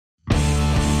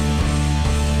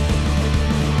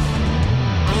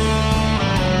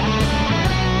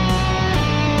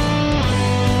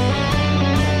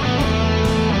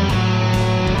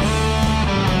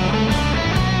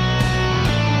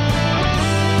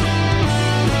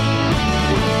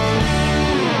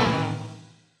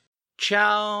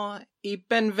Ciao e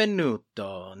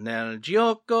benvenuto nel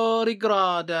gioco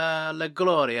riguarda la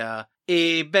gloria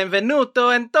e benvenuto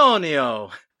Antonio.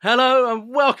 Hello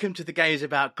and welcome to the Games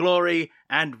About Glory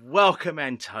and welcome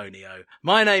Antonio.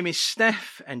 My name is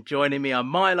Steph and joining me are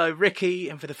Milo, Ricky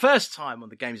and for the first time on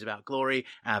the Games About Glory,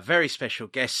 our very special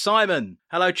guest Simon.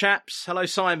 Hello chaps. Hello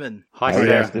Simon. Hi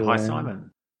Steph. Hi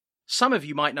Simon. Some of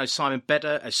you might know Simon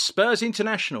better as Spurs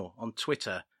International on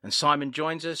Twitter, and Simon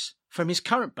joins us from his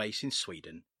current base in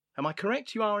Sweden. Am I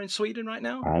correct? You are in Sweden right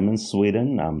now? I'm in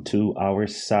Sweden. I'm 2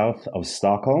 hours south of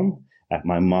Stockholm at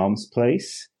my mom's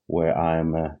place where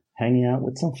I'm hanging out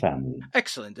with some family.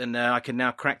 Excellent. And I can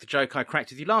now crack the joke I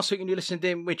cracked with you last week when you listened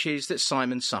in, which is that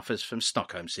Simon suffers from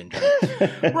Stockholm Syndrome.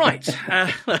 Right.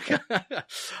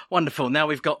 Wonderful. Now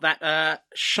we've got that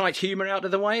shite humour out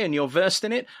of the way and you're versed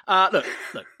in it. Look,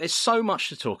 there's so much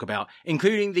to talk about,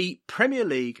 including the Premier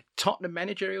League Tottenham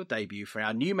managerial debut for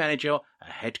our new manager, a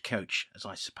head coach, as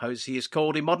I suppose he is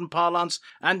called in modern parlance,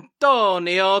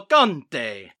 Antonio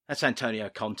Conte. That's Antonio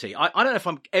Conte. I don't know if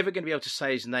I'm ever going to be able to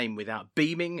say his name without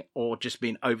beaming or just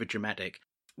being overdramatic.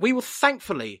 We will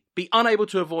thankfully be unable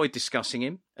to avoid discussing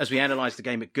him as we analyse the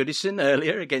game at Goodison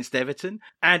earlier against Everton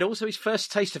and also his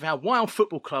first taste of our wild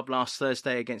football club last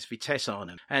Thursday against Vitesse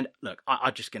Arnhem. And look,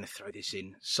 I'm just going to throw this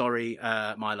in. Sorry,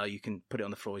 Milo, you can put it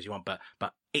on the floor as you want, but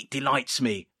it delights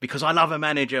me because I love a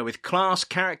manager with class,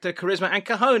 character, charisma and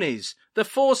cojones. The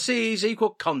 4 C's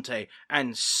equal Conte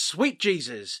and sweet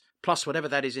Jesus, plus whatever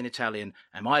that is in Italian,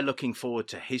 am I looking forward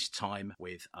to his time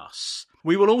with us.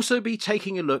 We will also be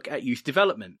taking a look at youth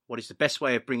development. What is the best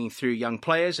way of bringing through young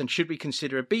players and should we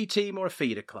consider a B team or a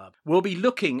feeder club? We'll be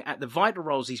looking at the vital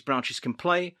roles these branches can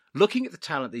play, looking at the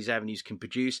talent these avenues can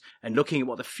produce and looking at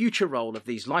what the future role of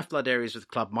these lifeblood areas of the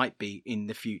club might be in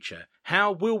the future.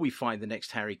 How will we find the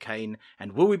next Harry Kane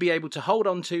and will we be able to hold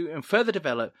on to and further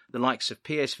develop the likes of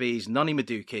PSV's Noni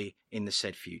Madueke in the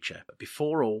said future? But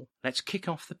before all, let's kick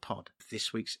off the pod with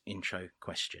this week's intro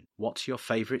question. What's your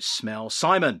favourite smell,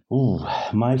 Simon? Ooh,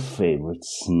 my favorite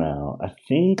smell. I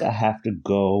think I have to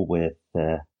go with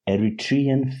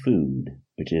Eritrean food,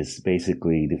 which is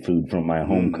basically the food from my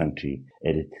home country,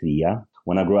 Eritrea.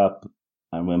 When I grew up,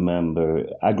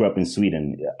 I grew up in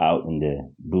Sweden, out in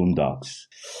the boondocks.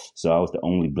 So I was the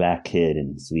only black kid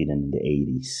in Sweden in the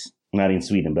 80s. Not in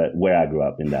Sweden, but where I grew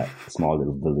up in that small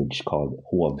little village called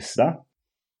Hovsta.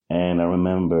 And I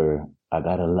remember I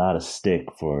got a lot of stick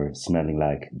for smelling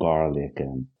like garlic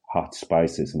and hot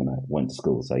spices when I went to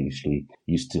school. So I usually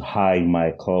used to hide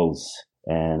my clothes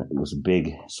and it was a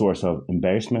big source of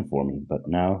embarrassment for me. But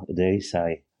nowadays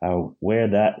I wear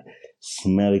that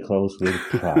smelly clothes with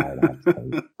pride.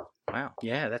 Wow,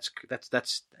 yeah, that's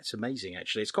amazing.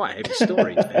 Actually, it's quite a heavy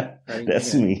story.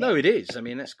 That's me. No, it is. I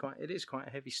mean, it is quite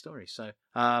a heavy story. So,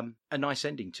 a nice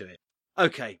ending to it.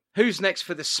 Okay, who's next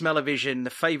for the smell-o-vision? The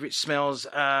favourite smells.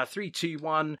 3, 2,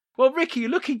 1. Well, Ricky, you're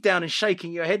looking down and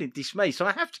shaking your head in dismay, so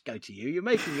I have to go to you. You're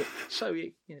making it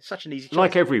such an easy choice.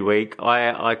 Like every week,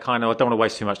 I don't want to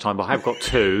waste too much time, but I have got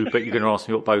 2. But you're going to ask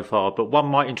me what both are. But one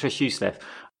might interest you, Steph.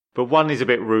 But one is a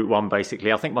bit route one,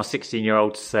 basically. I think my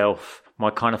 16-year-old self, my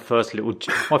first little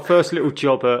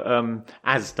job at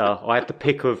Asda, I had the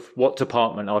pick of what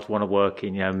department I'd want to work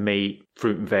in, meat,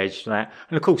 fruit and veg, that.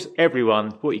 And of course,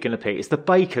 everyone, what are you going to pick? It's the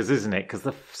bakers, isn't it? Because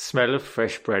the smell of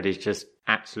fresh bread is just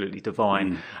absolutely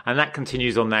divine. And that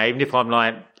continues on there. Even if I'm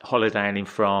like holidaying in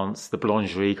France, the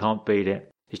boulangerie, can't beat it.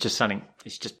 It's just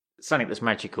something that's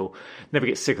magical. Never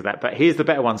get sick of that. But here's the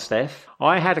better one, Steph.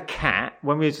 I had a cat,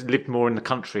 when we lived more in the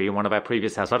country in one of our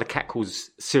previous houses, I had a cat called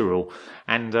Cyril.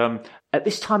 And at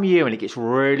this time of year when it gets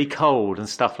really cold and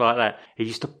stuff like that, he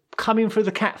used to come in through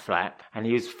the cat flap and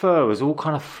his fur was all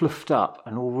kind of fluffed up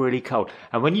and all really cold.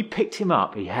 And when you picked him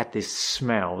up, he had this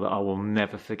smell that I will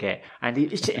never forget. And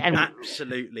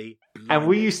absolutely. And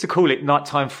we used to call it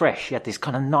nighttime fresh. He had this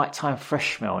kind of nighttime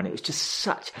fresh smell and it was just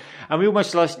such... And we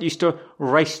almost used to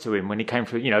race to him when he came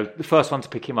through. The first one to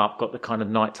pick him up got the kind of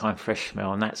nighttime fresh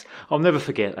smell. And I'll never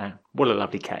forget that. What a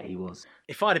lovely cat he was.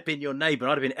 If I'd have been your neighbour,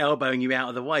 I'd have been elbowing you out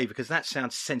of the way because that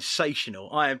sounds sensational.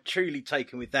 I am truly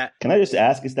taken with that. Can I just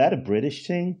ask, is that a British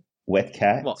thing? Wet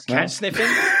cat? What, cat sniffing?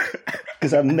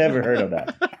 Because I've never heard of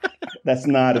that. That's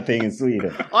not a thing in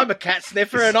Sweden. I'm a cat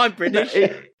sniffer and I'm British.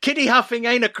 Kitty huffing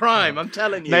ain't a crime, I'm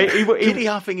telling you. No, kitty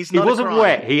huffing is not a crime. He wasn't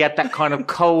wet. He had that kind of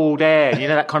cold air,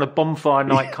 that kind of bonfore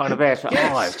night kind of air. It's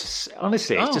like, it's just,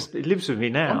 honestly, it lives with me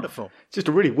now. Wonderful. It's just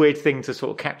a really weird thing to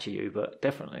sort of capture you, but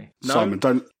definitely. No? Simon,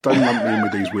 don't lump me in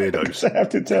with these weirdos. I have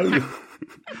to tell you.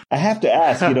 I have to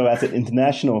ask, as an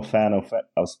international fan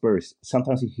of Spurs,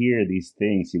 sometimes you hear these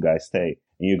things you guys say,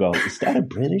 and you go, is that a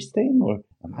British thing, or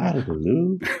am I out of the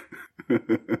loop?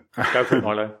 Go for it,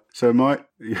 Milo. So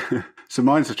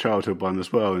mine's a childhood one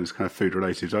as well, and it's kind of food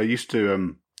related. I used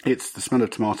to it's the smell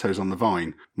of tomatoes on the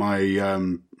vine. My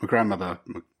grandma,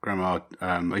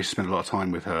 I used to spend a lot of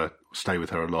time with her, stay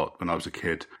with her a lot when I was a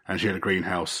kid, and she had a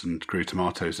greenhouse and grew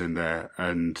tomatoes in there,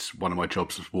 and one of my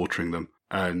jobs was watering them.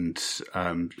 And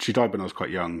she died when I was quite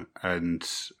young, and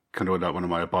kind of like one of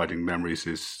my abiding memories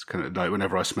is kind of like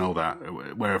whenever I smell that,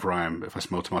 wherever I am, if I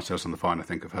smell tomatoes on the vine, I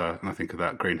think of her and I think of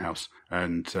that greenhouse.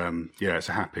 And it's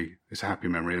a happy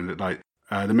memory. And like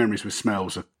the memories with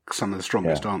smells are some of the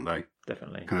strongest, aren't they?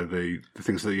 Definitely. Kind of the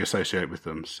things that you associate with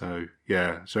them. So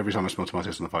so every time I smell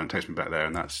tomatoes on the vine, it takes me back there,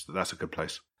 and that's a good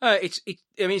place.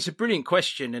 It's a brilliant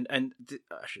question, and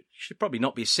should probably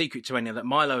not be a secret to anyone that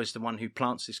Milo is the one who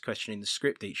plants this question in the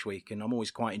script each week, and I'm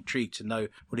always quite intrigued to know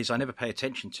what it is. I never pay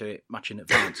attention to it much in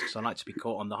advance because I like to be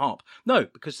caught on the hop. No,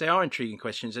 because they are intriguing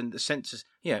questions, and the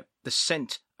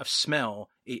scent of smell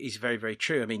is very, very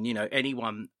true. I mean,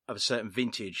 anyone of a certain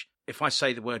vintage, if I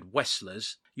say the word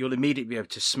Westlers, you'll immediately be able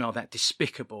to smell that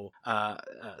despicable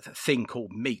thing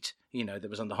called meat, that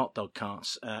was on the hot dog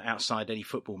carts outside any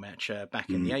football match back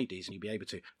in the 80s, and you'd be able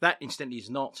to. That instantly is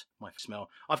not my smell.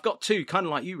 I've got two, kind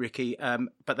of like you, Ricky,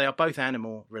 but they are both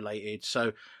animal related.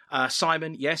 So,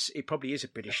 Simon, yes, it probably is a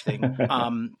British thing,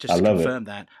 just to confirm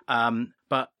that.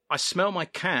 But I smell my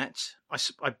cat.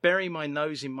 I bury my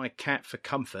nose in my cat for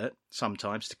comfort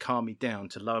sometimes, to calm me down,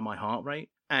 to lower my heart rate.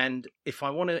 And if I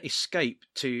want to escape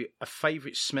to a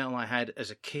favourite smell I had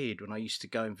as a kid when I used to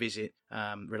go and visit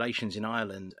relations in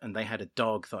Ireland, and they had a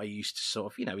dog that I used to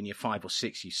sort of, when you're 5 or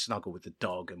 6, you snuggle with the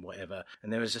dog and whatever.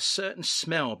 And there was a certain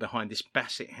smell behind this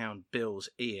Basset Hound Bill's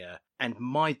ear, and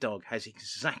my dog has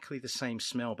exactly the same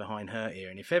smell behind her ear.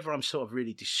 And if ever I'm sort of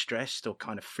really distressed or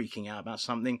kind of freaking out about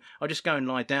something, I just go and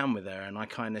lie down with her and I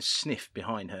kind of sniff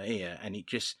behind her ear, and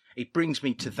it brings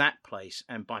me to that place,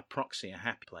 and by proxy a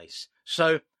happy place.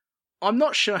 So I'm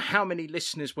not sure how many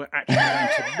listeners we're actually going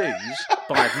to lose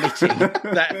by admitting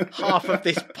that half of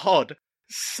this pod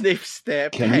sniffs their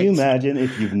pets. Can you imagine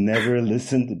if you've never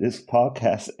listened to this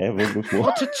podcast ever before?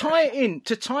 Well, to tie it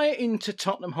into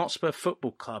Tottenham Hotspur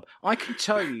Football Club, I can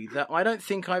tell you that I don't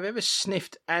think I've ever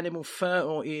sniffed animal fur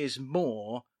or ears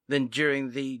more than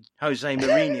during the Jose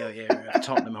Mourinho era of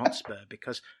Tottenham Hotspur,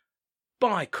 because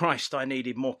by Christ, I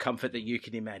needed more comfort than you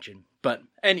can imagine. But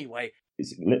anyway,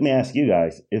 let me ask you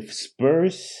guys, if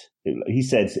Spurs, he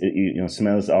said,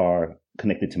 smells are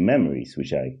connected to memories,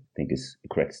 which I think is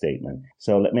a correct statement.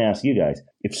 So let me ask you guys,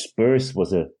 if Spurs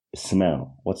was a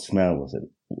smell, what smell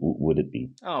would it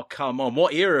be? Oh, come on.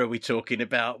 What era are we talking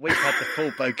about? We've had the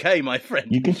full bouquet, my friend.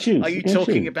 You can choose. Are you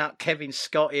talking about Kevin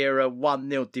Scott era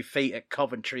 1-0 defeat at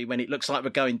Coventry when it looks like we're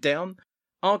going down?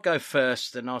 I'll go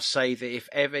first, and I'll say that if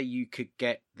ever you could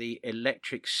get the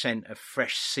electric scent of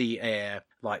fresh sea air,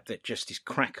 like that just is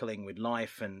crackling with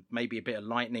life, and maybe a bit of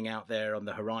lightning out there on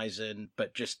the horizon,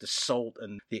 but just the salt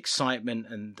and the excitement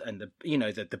and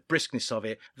the briskness of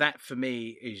it, that for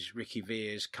me is Ricky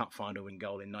Villa's cup final win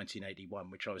goal in 1981,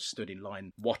 which I was stood in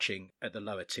line watching at the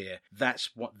lower tier.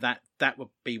 That's what that would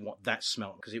be, what that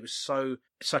smelled, because it was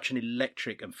such an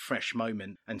electric and fresh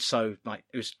moment, and so like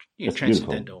it was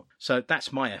transcendental. Beautiful. So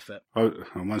that's my effort.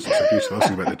 Mine's so beautiful. I was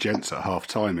thinking about the gents at half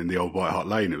time in the old White Hart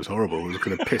Lane. It was horrible. It was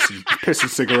kind of piss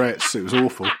and cigarettes. It was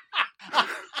awful.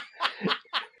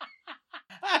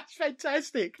 That's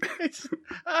fantastic.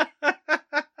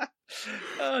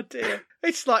 Oh dear,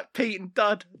 it's like Pete and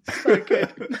Dud. It's so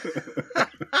good.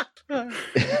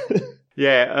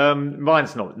 Yeah,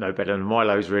 mine's no better than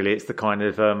Milo's. Really, it's the kind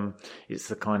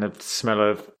of smell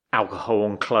of alcohol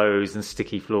on clothes and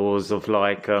sticky floors of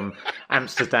like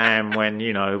Amsterdam when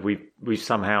we've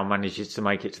somehow managed to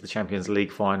make it to the Champions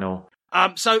League final.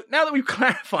 So now that we've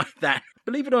clarified that,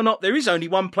 believe it or not, there is only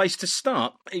one place to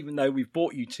start, even though we've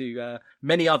brought you to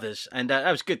many others. And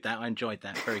that was good, I enjoyed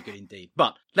that. Very good indeed.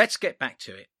 But let's get back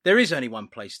to it. There is only one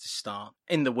place to start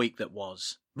in the week that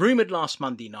was. Rumoured last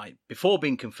Monday night, before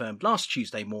being confirmed last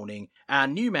Tuesday morning, our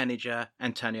new manager,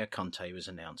 Antonio Conte, was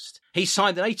announced. He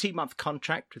signed an 18-month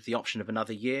contract with the option of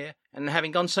another year, and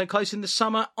having gone so close in the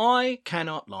summer, I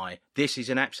cannot lie. This is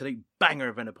an absolute banger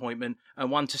of an appointment,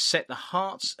 and one to set the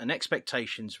hearts and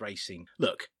expectations racing.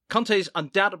 Look, Conte is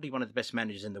undoubtedly one of the best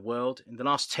managers in the world. In the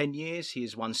last 10 years, he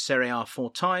has won Serie A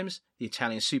 4 times, the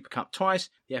Italian Super Cup twice,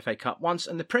 the FA Cup once,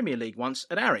 and the Premier League once,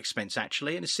 at our expense,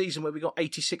 actually, in a season where we got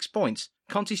 86 points.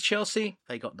 Conte's Chelsea,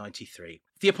 they got 93.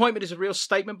 The appointment is a real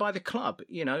statement by the club.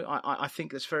 You know, I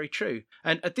think that's very true.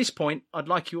 And at this point, I'd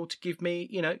like you all to give me,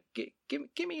 you know,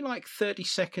 give me like 30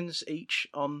 seconds each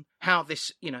on how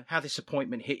this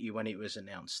appointment hit you when it was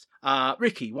announced.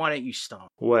 Ricky, why don't you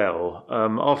start? Well,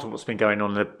 after what's been going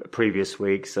on the previous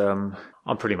weeks, I'm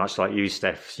pretty much like you,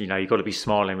 Steph. You know, you've got to be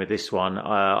smiling with this one.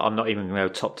 I'm not even going to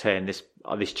go top 10.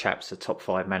 This chap's a top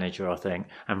 5 manager, I think.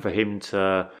 And for him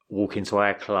to walk into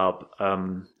our club,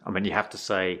 I mean, you have to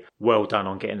say, well done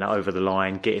on getting that over the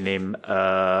line, getting him,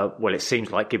 well, it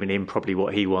seems like giving him probably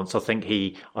what he wants. I think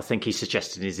he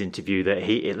suggested in his interview that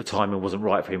at the time, it wasn't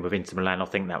right for him with Inter Milan. I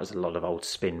think that was a lot of old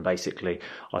spin, basically.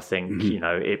 I think, you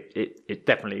know, it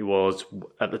definitely was.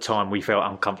 At the time, we felt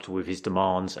uncomfortable with his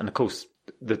demands. And of course,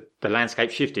 the landscape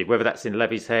shifted, whether that's in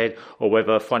Levy's head or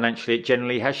whether financially it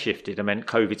generally has shifted. I mean,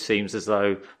 COVID seems as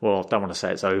though, well, I don't want to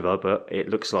say it's over, but it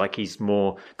looks like he's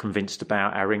more convinced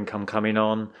about our income coming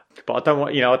on. But I don't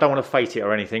want to fate it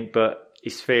or anything, but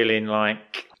it's feeling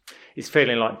like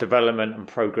development and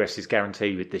progress is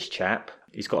guaranteed with this chap.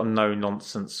 He's got a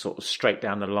no-nonsense, sort of straight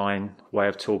down the line way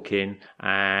of talking,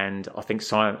 and I think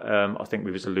I think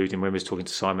we was alluding when we was talking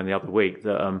to Simon the other week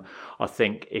that I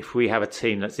think if we have a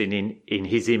team that's in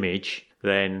his image,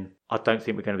 then I don't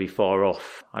think we're going to be far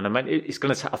off. And I mean, it's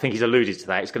going to. I think he's alluded to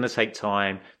that. It's going to take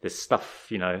time. There's stuff,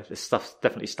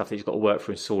 definitely stuff that he's got to work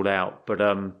through and sort out. But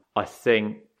I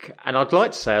think. And I'd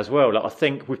like to say as well, I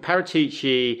think with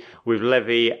Paratici, with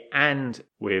Levy, and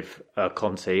with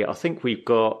Conte, I think we've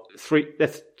got three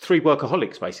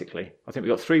workaholics, basically. I think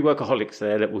we've got 3 workaholics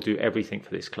there that will do everything for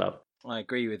this club. I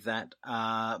agree with that.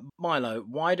 Milo,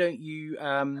 why don't you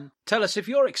tell us if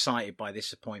you're excited by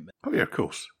this appointment? Oh, yeah, of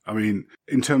course. I mean,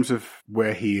 in terms of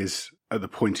where he is at the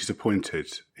point he's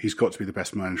appointed, he's got to be the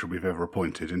best manager we've ever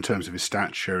appointed. In terms of his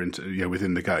stature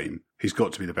within the game, he's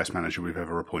got to be the best manager we've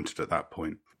ever appointed at that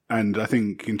point. And I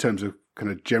think in terms of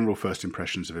kind of general first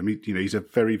impressions of him, he's a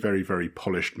very, very, very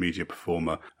polished media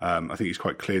performer. I think he's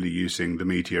quite clearly using the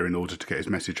media in order to get his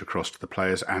message across to the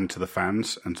players and to the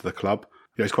fans and to the club.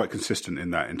 He's quite consistent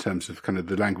in that in terms of kind of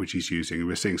the language he's using.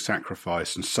 We're seeing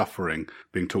sacrifice and suffering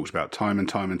being talked about time and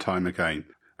time and time again.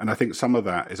 And I think some of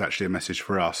that is actually a message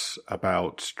for us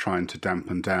about trying to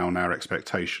dampen down our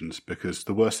expectations, because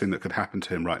the worst thing that could happen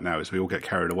to him right now is we all get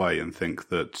carried away and think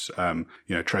that,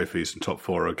 trophies and top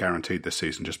 4 are guaranteed this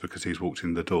season just because he's walked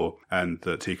in the door and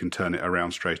that he can turn it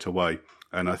around straight away.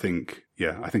 And I think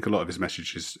a lot of his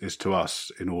message is to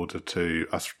us in order to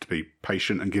us to be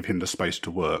patient and give him the space to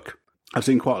work. I've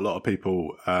seen quite a lot of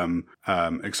people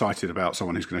excited about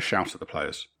someone who's going to shout at the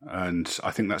players. And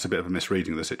I think that's a bit of a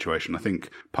misreading of the situation. I think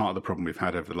part of the problem we've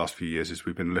had over the last few years is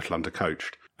we've been a little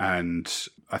undercoached. And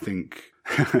I think,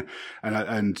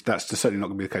 and that's certainly not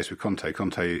going to be the case with Conte.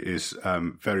 Conte is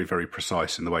very, very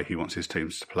precise in the way he wants his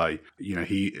teams to play. You know,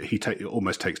 he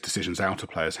almost takes decisions out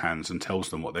of players' hands and tells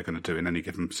them what they're going to do in any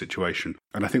given situation.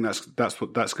 And I think that's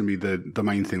going to be the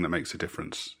main thing that makes a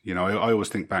difference. You know, I always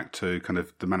think back to kind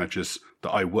of the managers that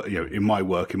I work, in my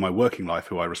working life,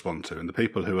 who I respond to, and the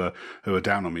people who are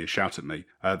down on me, shout at me.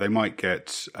 They might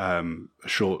get a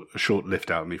short lift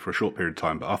out of me for a short period of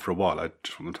time, but after a while, I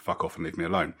just want them to fuck off and leave me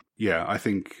alone. Yeah, I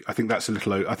think that's a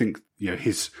little. I think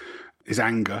his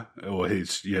anger or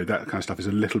his that kind of stuff is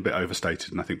a little bit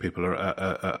overstated, and I think people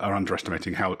are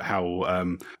underestimating how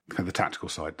kind of the tactical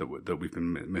side that we've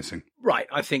been missing. Right,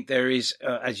 I think there is,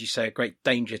 as you say, a great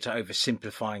danger to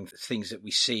oversimplifying things that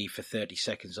we see for 30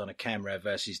 seconds on a camera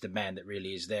versus the man that really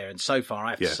is there. And so far,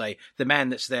 I have to say, the man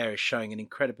that's there is showing an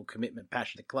incredible commitment,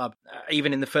 passion to the club,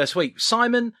 even in the first week.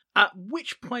 Simon,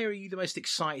 which player are you the most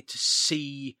excited to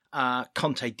see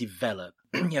Conte develop?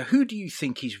 Who do you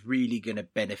think is really going to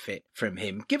benefit from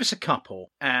him? Give us a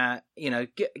couple.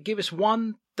 Give us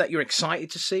one that you're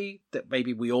excited to see, that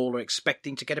maybe we all are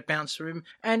expecting to get a bounce from him,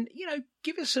 and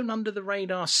give us an under the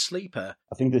radar sleeper.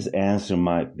 I think this answer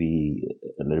might be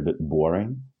a little bit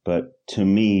boring, but to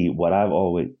me,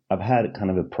 I've had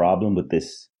kind of a problem with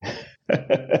this.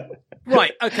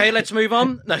 Right. Okay. Let's move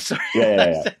on. No, sorry.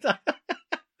 Yeah.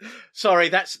 Sorry.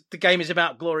 The game is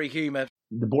about glory humour.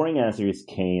 The boring answer is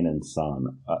Kane and Son.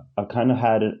 I've kind of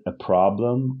had a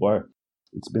problem, or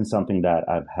it's been something that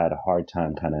I've had a hard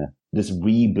time kind of this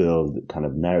rebuild kind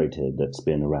of narrative that's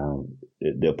been around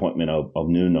the appointment of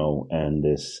Nuno and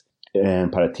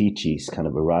Paratici's kind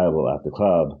of arrival at the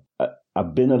club.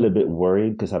 I've been a little bit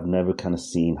worried because I've never kind of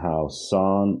seen how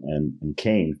Son and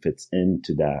Kane fits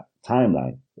into that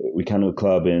timeline. We kind of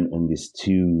club in these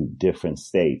 2 different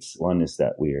states. One is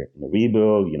that we're in a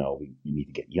rebuild, we need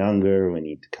to get younger. We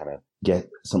need to kind of get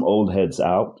some old heads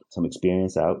out, some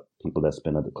experience out, people that's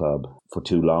been at the club for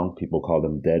too long. People call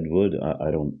them deadwood. I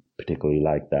don't particularly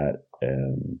like that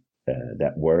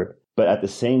word. But at the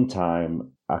same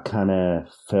time, I kind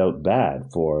of felt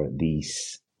bad for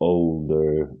these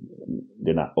older,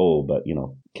 they're not old, but,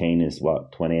 Kane is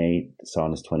 28,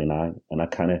 Son is 29. And I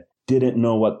kind of didn't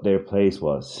know what their place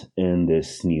was in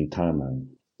this new timeline.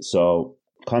 So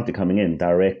Conte coming in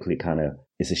directly kind of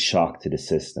is a shock to the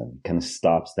system, kind of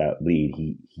stops that lead.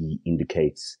 He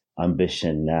indicates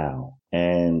ambition now.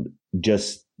 And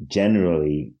just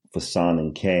generally for Son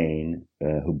and Kane,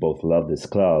 who both love this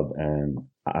club, and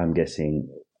I'm guessing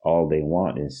all they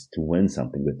want is to win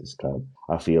something with this club,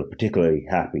 I feel particularly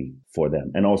happy for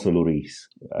them. And also Lloris,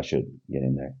 I should get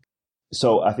in there.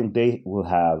 So I think they will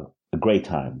have a great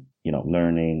time,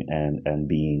 learning and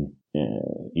being,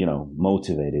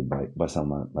 motivated by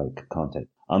someone like Conte.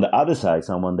 On the other side,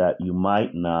 someone that you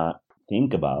might not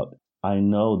think about, I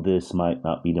know this might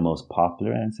not be the most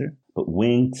popular answer, but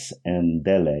Winks and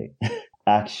Dele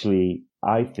actually,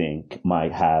 I think,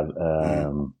 might have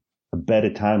a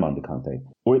better time under Conte,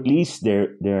 or at least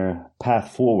their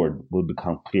path forward will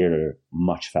become clearer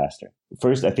much faster.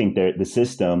 First, I think the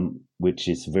system, which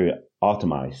is very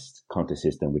automized, Conte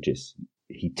system, which is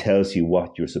he tells you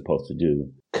what you're supposed to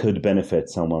do, could benefit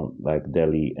someone like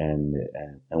Dele and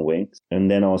Winks.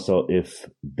 And then also, if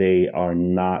they are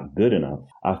not good enough,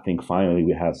 I think finally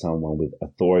we have someone with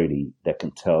authority that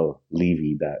can tell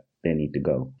Levy that they need to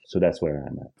go. So that's where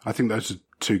I'm at. I think those are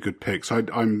two good picks.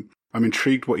 I'm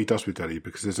intrigued what he does with Dele,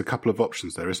 because there's a couple of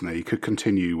options there, isn't there? He could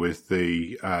continue with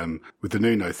the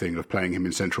Nuno thing of playing him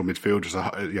in central midfield as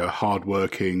a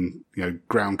hard-working,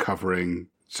 ground covering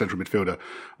central midfielder.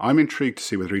 I'm intrigued to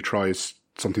see whether he tries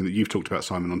something that you've talked about,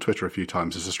 Simon, on Twitter a few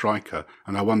times as a striker.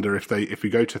 And I wonder if we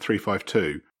go to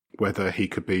 3-5-2, whether he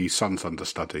could be Son's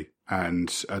understudy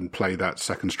and play that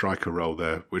second striker role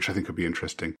there, which I think would be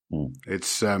interesting.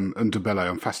 It's Ndombele.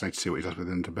 I'm fascinated to see what he does with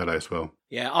Ndombele as well.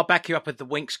 Yeah, I'll back you up with the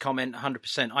Winks comment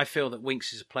 100%. I feel that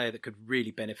Winks is a player that could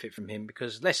really benefit from him,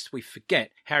 because lest we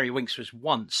forget, Harry Winks was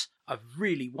once a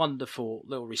really wonderful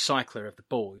little recycler of the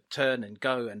ball. Turn and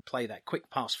go and play that quick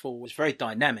pass forward. Was very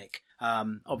dynamic.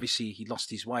 Obviously, he lost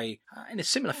his way in a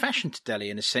similar fashion to Dele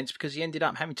in a sense, because he ended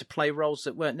up having to play roles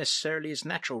that weren't necessarily his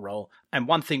natural role. And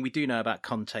one thing we do know about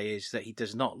Conte is that he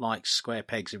does not like square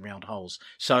pegs in round holes.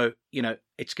 So,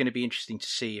 it's going to be interesting to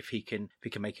see if he can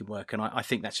make him work. And I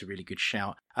think that's a really good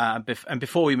shout. And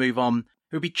before we move on,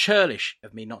 it would be churlish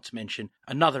of me not to mention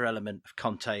another element of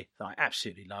Conte that I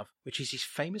absolutely love, which is his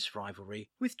famous rivalry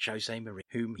with Jose Mourinho,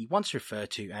 whom he once referred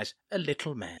to as a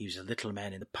little man. He was a little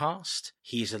man in the past,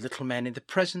 he is a little man in the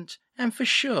present, and for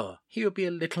sure, he will be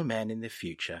a little man in the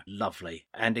future. Lovely.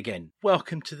 And again,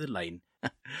 welcome to the lane.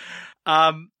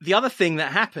 The other thing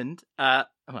that happened,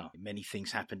 many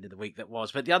things happened in the week that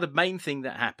was, but the other main thing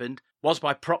that happened was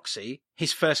by proxy,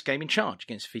 his first game in charge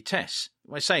against Vitesse.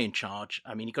 When I say in charge,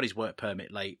 I mean, he got his work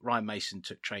permit late. Ryan Mason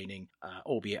took training,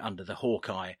 albeit under the hawk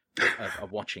eye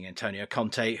of watching Antonio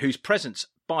Conte, whose presence,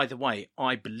 by the way,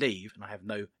 I believe, and I have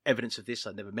no evidence of this,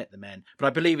 I've never met the man, but I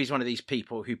believe he's one of these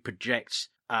people who projects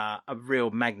a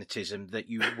real magnetism that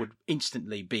you would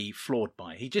instantly be floored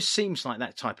by. He just seems like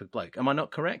that type of bloke. Am I not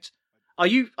correct? Are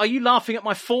you laughing at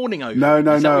my fawning over? No.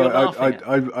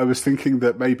 I was thinking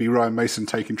that maybe Ryan Mason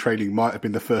taking training might have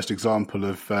been the first example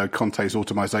of Conte's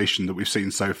automisation that we've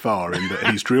seen so far, in that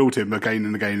he's drilled him again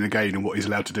and again and again in what he's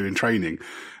allowed to do in training,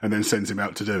 and then sends him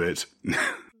out to do it.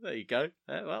 There you go.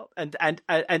 And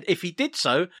if he did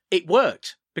so, it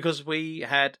worked. Because we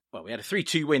had a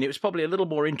 3-2 win. It was probably a little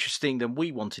more interesting than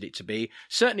we wanted it to be.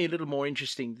 Certainly a little more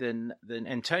interesting than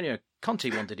Antonio Conte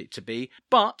wanted it to be.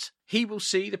 But he will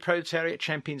see the Proletariat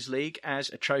Champions League as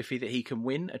a trophy that he can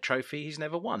win, a trophy he's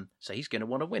never won. So he's going to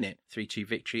want to win it. 3-2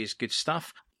 victory is good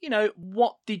stuff.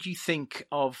 What did you think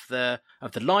of the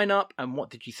lineup, and what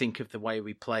did you think of the way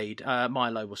we played?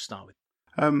 Milo, we'll start with.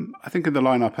 I think in the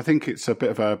lineup, I think it's a bit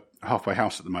of a halfway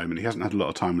house at the moment. He hasn't had a lot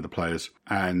of time with the players,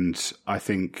 and I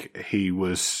think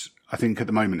at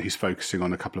the moment he's focusing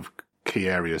on a couple of key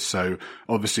areas. So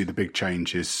obviously the big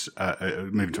change is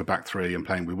moving to a back three and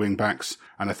playing with wing backs.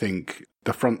 And I think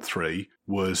the front three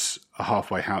was a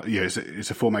halfway house. Yeah,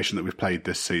 it's a formation that we've played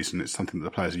this season. It's something that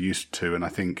the players are used to, and I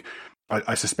think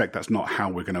I suspect that's not how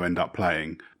we're going to end up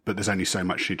playing, but there's only so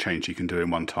much change you can do in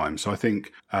one time. So I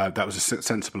think that was a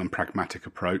sensible and pragmatic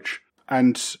approach.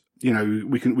 And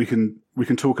we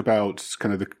can talk about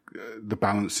kind of the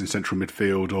balance in central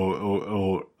midfield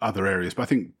or other areas, but I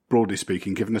think broadly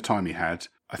speaking, given the time he had,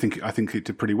 I think it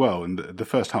did pretty well. And the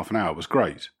first half an hour was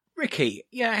great. Ricky,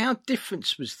 how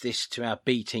different was this to our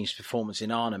B team's performance in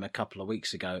Arnhem a couple of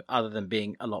weeks ago, other than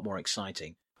being a lot more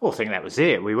exciting? Well, I think that was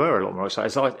it. We were a lot more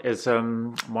excited. As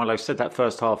Milo said, that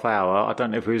first half hour, I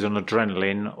don't know if we was on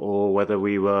adrenaline or whether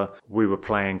we were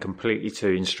playing completely to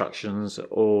instructions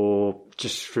or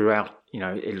just throughout.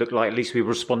 It looked like at least we were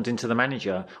responding to the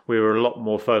manager. We were a lot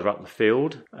more further up the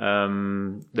field.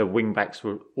 The wing backs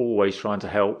were always trying to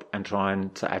help and trying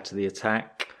to add to the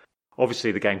attack.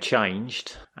 Obviously, the game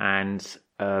changed and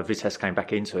Vitesse came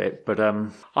back into it. But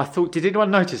I thought, did anyone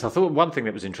notice? I thought one thing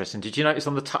that was interesting. Did you notice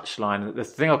on the touchline, the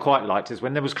thing I quite liked is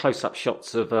when there was close-up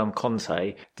shots of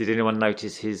Conte, did anyone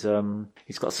notice he's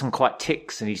got some quite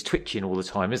tics and he's twitching all the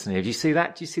time, isn't he? Did you see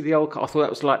that? Do you see the old... I thought that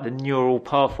was like the neural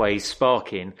pathways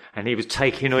sparking and he was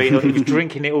he was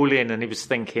drinking it all in and he was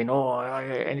thinking,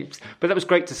 but that was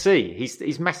great to see.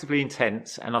 He's massively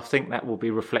intense and I think that will be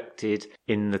reflected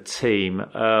in the team.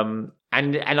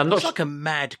 And I'm not... He's like a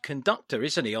mad conductor,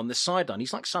 isn't he, on the sideline?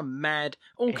 He's like some mad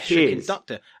orchestra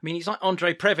conductor. I mean, he's like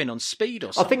Andre Previn on speed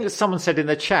or something. I think that someone said in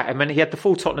the chat, I mean, he had the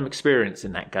full Tottenham experience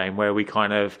in that game where we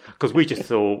because we just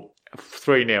thought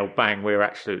 3-0, bang, we're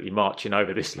absolutely marching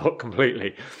over this lot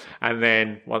completely. And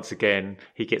then, once again,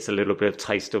 he gets a little bit of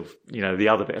taste of, the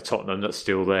other bit of Tottenham that's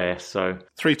still there. So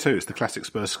 3-2 is the classic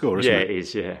Spurs score, isn't it? Yeah, it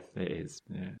is, yeah. It is,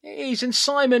 yeah. It is. And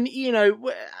Simon,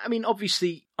 I mean,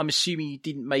 obviously, I'm assuming you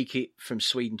didn't make it from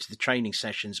Sweden to the training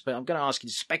sessions, but I'm going to ask you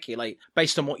to speculate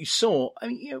based on what you saw. I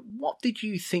mean, what did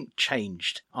you think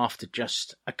changed after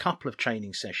just a couple of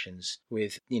training sessions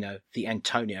with, the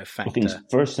Antonio factor? I think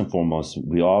first and foremost,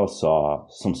 we all saw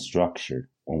some structure.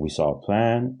 When we saw a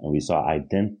plan, and we saw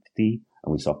identity,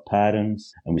 and we saw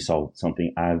patterns, and we saw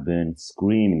something I've been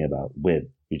screaming about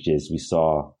which is we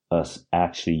saw us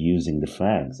actually using the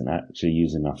flanks and actually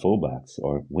using our fullbacks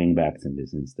or wingbacks in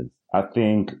this instance. I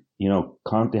think,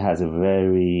 Conte has a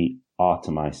very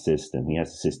automized system. He has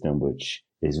a system which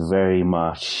is very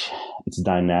much, it's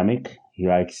dynamic. He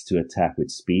likes to attack with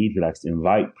speed. He likes to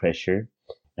invite pressure.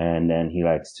 And then he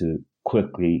likes to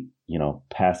quickly,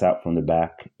 pass out from the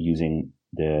back using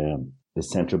the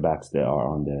center backs that are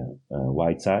on the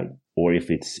wide side. Or if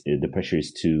the pressure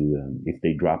is if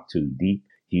they drop too deep,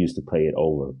 he used to play it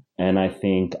over. And I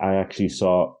think I actually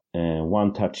saw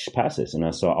one-touch passes and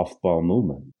I saw off-ball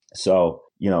movement. So,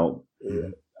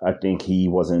 I think he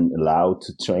wasn't allowed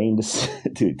to train this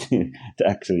to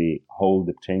actually hold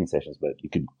the training sessions, but you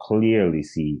could clearly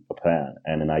see a plan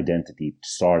and an identity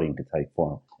starting to take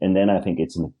form. And then I think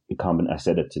it's I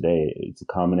said it today, it's a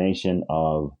combination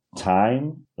of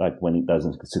time, like when it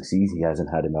doesn't succeed, he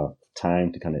hasn't had enough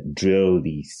time to kind of drill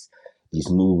these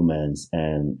movements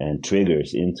and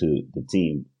triggers into the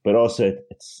team. But also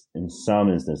it's in some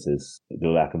instances, the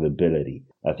lack of ability.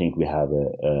 I think we have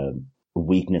a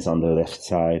weakness on the left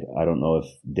side. I don't know if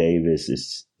Davis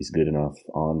is good enough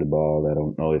on the ball. I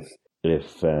don't know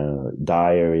if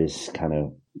Dyer is kind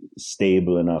of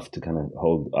stable enough to kind of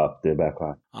hold up the back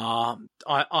line.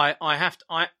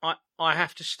 I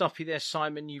have to stop you there,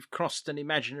 Simon. You've crossed an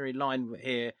imaginary line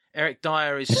here. Eric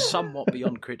Dyer is somewhat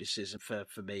beyond criticism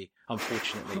for me,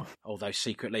 unfortunately. Although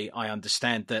secretly, I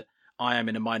understand that I am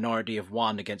in a minority of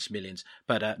one against millions.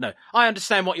 But no, I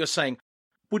understand what you're saying.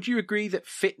 Would you agree that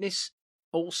fitness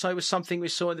also was something we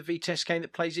saw in the Vitesse game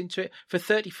that plays into it? For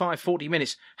 35, 40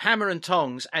 minutes, hammer and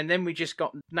tongs, and then we just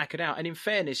got knackered out. And in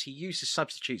fairness, he used the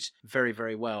substitutes very,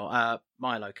 very well.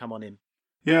 Milo, come on in.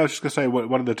 Yeah, I was just going to say,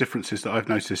 one of the differences that I've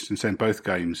noticed in saying both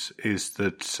games is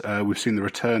that we've seen the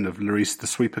return of Lloris, the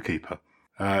sweeper keeper.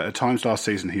 At times last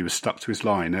season, he was stuck to his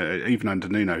line. Even under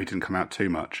Nuno, he didn't come out too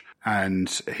much. And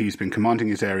he's been commanding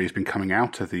his area. He's been coming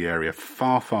out of the area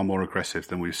far, far more aggressive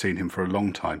than we've seen him for a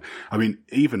long time. I mean,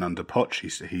 even under Poch,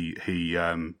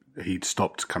 he'd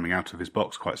stopped coming out of his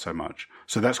box quite so much.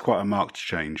 So that's quite a marked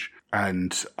change.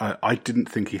 And I didn't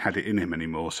think he had it in him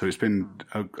anymore. So it's been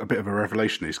a bit of a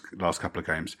revelation these last couple of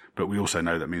games. But we also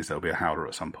know that means there'll be a howler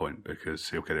at some point because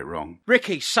he'll get it wrong.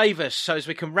 Ricky, save us so as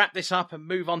we can wrap this up and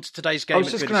move on to today's game. I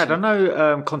was just going to add, I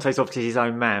know Conte's obviously his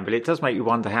own man, but it does make you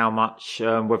wonder how much,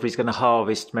 whether he's going to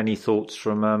harvest many thoughts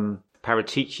from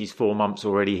Paratici's 4 months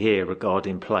already here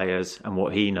regarding players and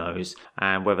what he knows,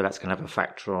 and whether that's going to have a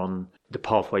factor on the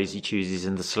pathways he chooses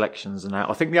and the selections and that.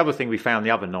 I think the other thing we found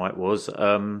the other night was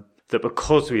that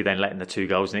because we then let in the 2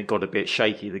 goals and it got a bit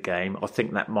shaky, the game, I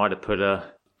think that might have put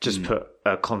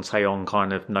Conte on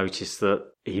kind of notice that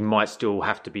he might still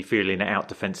have to be feeling it out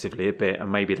defensively a bit,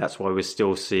 and maybe that's why we're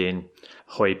still seeing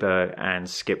Højbjerg and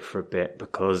Skip for a bit,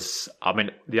 because, I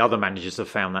mean, the other managers have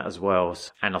found that as well,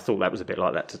 and I thought that was a bit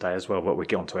like that today as well, but we'll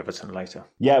get on to Everton later.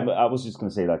 Yeah, but I was just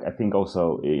going to say, I think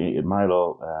also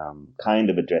Milo kind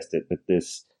of addressed it, but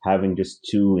this having just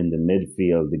 2 in the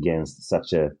midfield against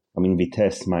such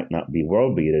Vitesse might not be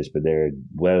world beaters, but they're a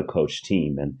well-coached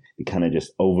team, and they kind of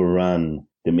just overrun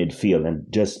the midfield, and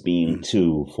just being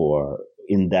two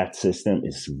in that system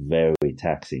is very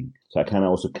taxing. So I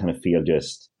also feel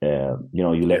just,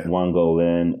 you let one goal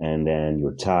in and then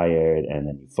you're tired and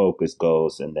then your focus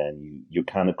goes and then you're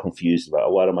kind of confused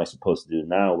about what am I supposed to do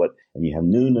now? And you have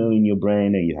Nuno in your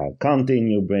brain and you have Conte in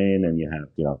your brain and you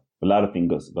have, a lot of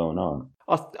things going on.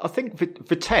 I think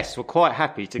Vitesse were quite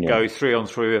happy to go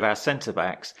 3-on-3 with our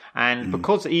centre-backs. And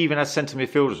because even as centre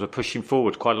midfielders were pushing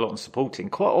forward quite a lot and supporting,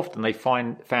 quite often they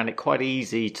found it quite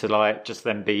easy to just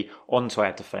then be onto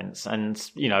our defence. And,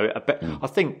 I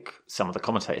think some of the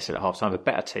commentators said at half-time, a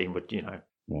better team would,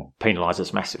 penalise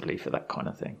us massively for that kind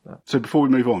of thing. But. So before we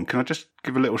move on, can I just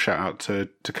give a little shout out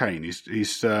to Kane?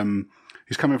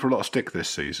 He's come in for a lot of stick this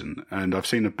season, and I've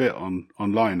seen a bit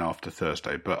online after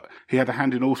Thursday, but he had a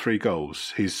hand in all 3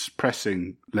 goals. His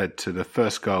pressing led to the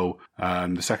first goal.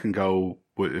 The second goal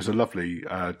was a lovely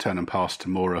turn and pass to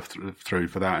Moura through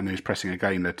for that, and his pressing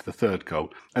again led to the third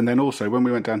goal. And then also, when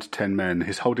we went down to 10 men,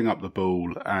 his holding up the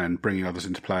ball and bringing others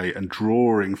into play and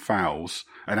drawing fouls,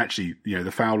 and actually,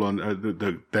 the foul on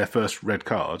their first red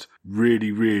card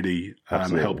really, really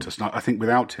helped us. And I think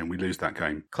without him, we lose that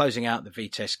game. Closing out the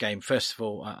Vitesse game, first of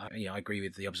all, I agree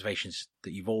with the observations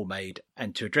that you've all made.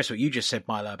 And to address what you just said,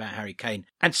 Milo, about Harry Kane,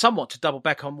 and somewhat to double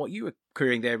back on what you were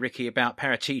querying there, Ricky, about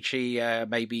Paratici,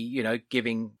 maybe,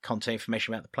 giving Conte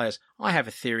information about the players. I have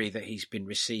a theory that he's been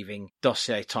receiving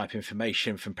dossier-type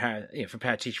information from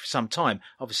Paratici for some time.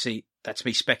 Obviously, that's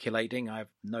me speculating. I have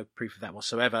no proof of that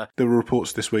whatsoever. There were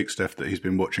reports this week, Steph, that he's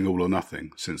been watching All or Nothing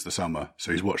since the summer.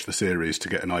 So he's watched the series to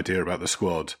get an idea about the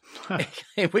squad.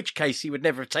 In which case, he would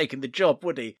never have taken the job,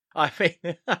 would he? I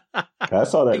mean, I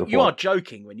saw that report. You are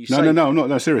joking when you say... No, I'm not.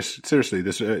 No, seriously.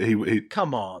 This, he...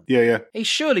 Come on. Yeah. He's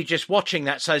surely just watching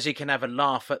that so as he can have a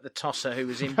laugh at the tosser who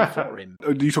was in before him.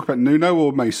 Do you talk about Nuno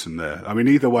or Mason there? I mean,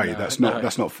 either way, that's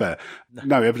not fair.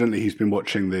 No, evidently he's been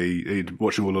watching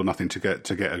watching All or Nothing to get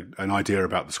an idea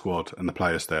about the squad and the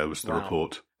players there was the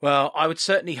report. Well, I would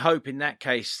certainly hope in that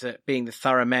case that being the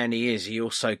thorough man he is, he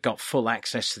also got full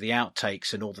access to the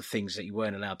outtakes and all the things that you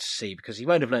weren't allowed to see, because he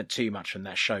won't have learnt too much from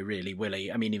that show, really, will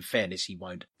he? I mean, in fairness, he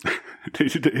won't.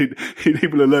 he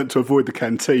will have learnt to avoid the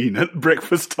canteen at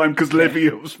breakfast time because Levy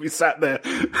must be sat there.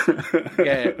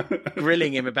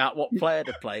 Grilling him about what player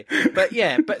to play.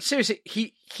 But seriously,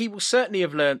 he will certainly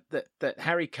have learnt that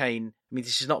Harry Kane, I mean,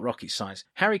 this is not rocket science.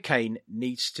 Harry Kane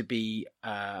needs to be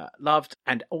loved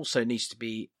and also needs to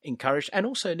be encouraged and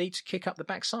also needs to kick up the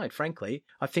backside, frankly.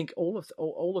 I think all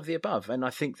of the above. And I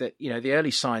think that, the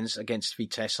early signs against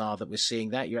Vitesse are that we're seeing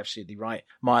that. You're absolutely right,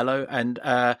 Milo. And,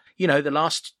 the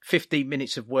last 15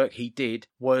 minutes of work he did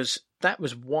was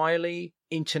wily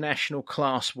international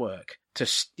class work. To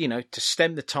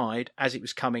stem the tide as it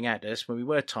was coming at us when we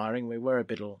were tiring, we were a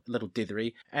little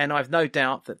dithery. And I've no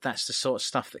doubt that that's the sort of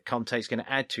stuff that Conte is going to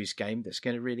add to his game that's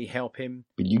going to really help him.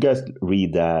 But you guys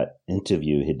read that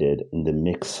interview he did in the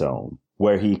mix zone,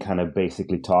 where he kind of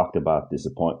basically talked about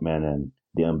disappointment and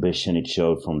the ambition it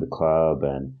showed from the club.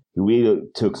 And he really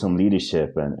took some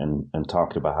leadership and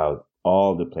talked about how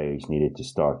all the players needed to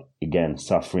start, again,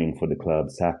 suffering for the club,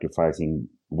 sacrificing,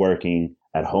 working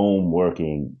at home,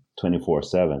 working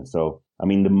 24/7. So, I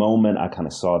mean, the moment I kind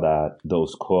of saw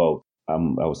those quotes, I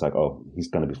was like, oh, he's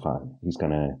going to be fine. He's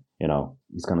going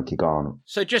to kick on.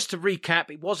 So just to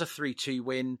recap, it was a 3-2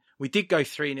 win. We did go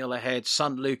 3-0 ahead.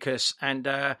 Son Lucas and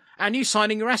our new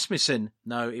signing Rasmussen.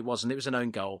 No, it wasn't. It was an own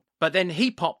goal. But then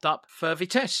he popped up for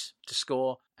Vitesse to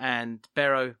score, and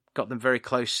Barrow got them very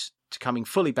close to coming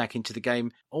fully back into the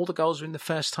game. All the goals were in the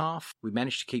first half. We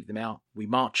managed to keep them out. We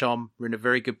march on. We're in a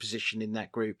very good position in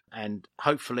that group. And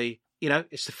hopefully,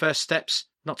 it's the first steps,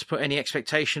 not to put any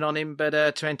expectation on him,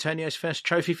 but to Antonio's first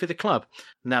trophy for the club.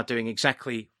 Now doing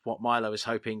exactly what Milo was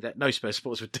hoping that no Spurs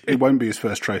supporters would do. It won't be his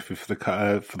first trophy for the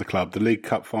club. The League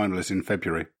Cup final is in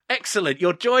February. Excellent.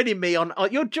 You're joining me on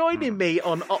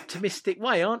optimistic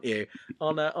way, aren't you?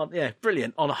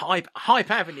 Brilliant. On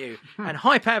Hype Avenue. And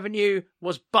Hype Avenue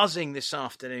was buzzing this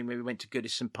afternoon when we went to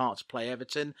Goodison Park to play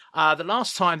Everton. The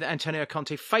last time that Antonio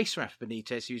Conte faced Rafa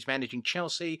Benitez, he was managing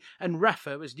Chelsea, and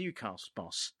Rafa was Newcastle's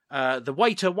boss. The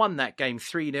Waiter won that game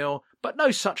 3-0, but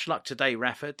no such luck today,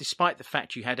 Rafa, despite the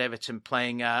fact you had Everton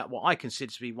playing what I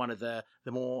consider to be one of the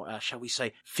more, shall we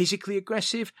say, physically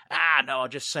aggressive? I'll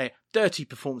just say it, dirty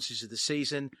performances of the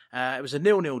season. It was a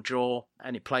 0-0 draw,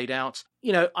 and it played out.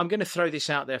 I'm going to throw this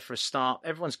out there for a start.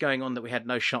 Everyone's going on that we had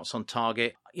no shots on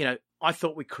target. I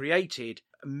thought we created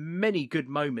many good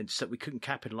moments that we couldn't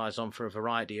capitalise on for a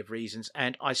variety of reasons,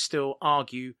 and I still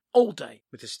argue all day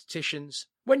with the statisticians.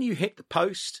 When you hit the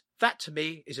post that to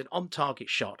me is an on-target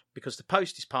shot because the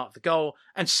post is part of the goal,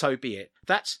 and so be it.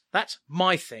 That's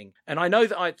my thing. And I know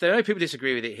that there are people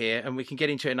disagree with it here, and we can get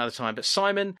into it another time. But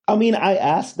Simon... I mean, I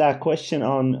asked that question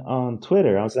on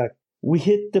Twitter. I was like, we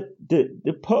hit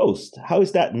the post. How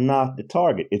is that not the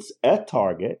target? It's a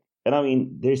target. And I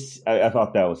mean, I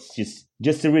thought that was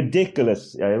just a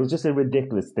ridiculous, it was just a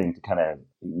ridiculous thing to kind of,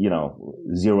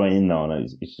 zero in on.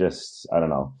 It's just, I don't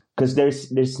know. Because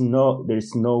there's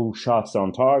no shots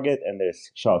on target and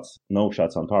there's no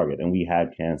shots on target. And we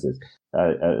had chances.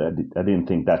 I didn't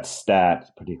think that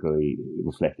stat particularly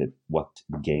reflected what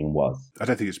the game was. I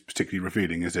don't think it's particularly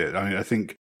revealing, is it? I mean, I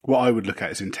think what I would look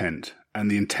at is intent. And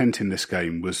the intent in this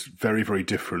game was very, very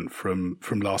different from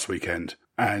last weekend.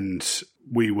 And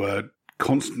we were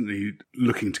constantly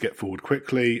looking to get forward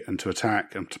quickly and to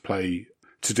attack and to play,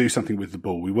 to do something with the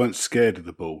ball. We weren't scared of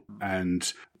the ball.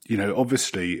 And,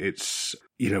 obviously it's,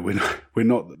 we're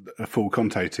not a full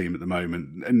Conte team at the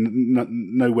moment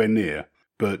and nowhere near.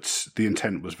 But the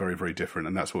intent was very, very different,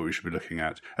 and that's what we should be looking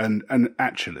at. And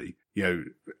actually,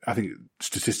 I think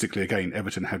statistically, again,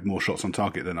 Everton had more shots on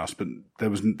target than us, but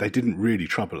they didn't really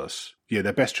trouble us. Yeah,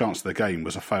 their best chance of the game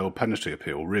was a failed penalty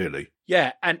appeal, really.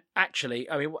 Yeah, and actually,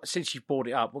 I mean, since you've brought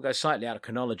it up, we'll go slightly out of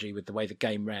chronology with the way the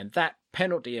game ran. That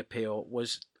penalty appeal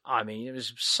was, it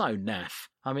was so naff.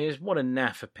 What a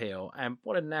naff appeal and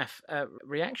what a naff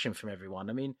reaction from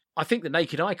everyone. I mean, I think the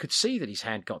naked eye could see that his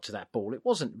hand got to that ball. It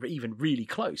wasn't even really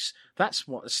close. That's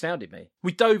what astounded me.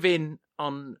 We dove in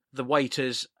on the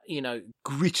waiters,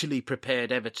 grittily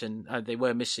prepared Everton. They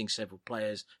were missing several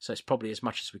players, so it's probably as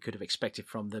much as we could have expected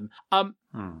from them.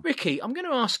 Ricky, I'm going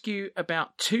to ask you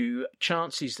about two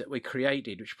chances that we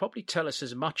created, which probably tell us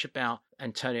as much about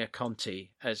Antonio Conte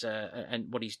and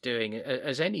what he's doing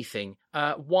as anything.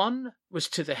 One was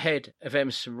to the head of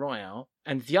Emerson Royal,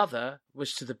 and the other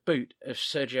was to the boot of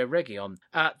Sergio Reguilon.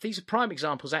 These are prime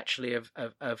examples, actually,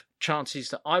 of chances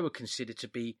that I would consider to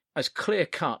be as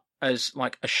clear-cut as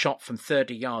like a shot from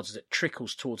 30 yards that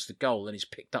trickles towards the goal and is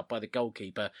picked up by the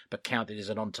goalkeeper but counted as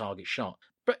an on-target shot.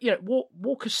 But,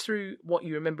 walk us through what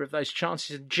you remember of those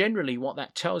chances and generally what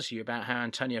that tells you about how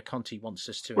Antonio Conte wants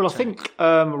us to attack. I think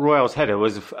Royal's header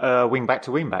was wing-back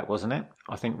to wing-back, wasn't it?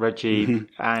 I think Reggie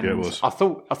and... Yeah, it was. I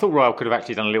thought Royal could have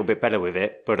actually done a little bit better with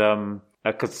it, but...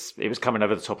 because it was coming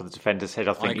over the top of the defender's head.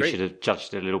 I think he should have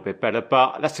judged it a little bit better.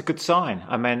 But that's a good sign.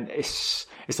 I mean, it's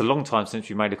a long time since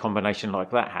we made a combination like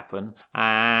that happen.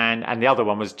 And the other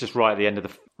one was just right at the end of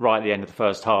the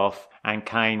first half. And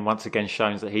Kane once again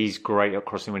shows that he's great at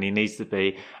crossing when he needs to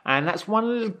be. And that's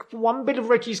one bit of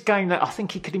Reggie's game that I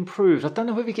think he could improve. I don't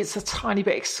know if he gets a tiny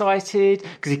bit excited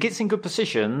because he gets in good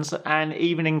positions and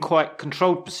even in quite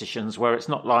controlled positions where it's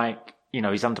not like,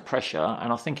 he's under pressure.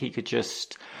 And I think he could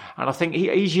just... And I think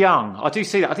he's young. I do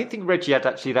see that. I didn't think Reggie had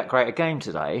actually that great a game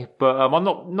today. But I'm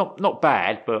not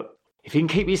bad. But if he can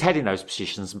keep his head in those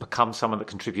positions and become someone that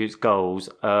contributes goals,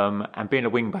 and being a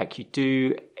wing back, you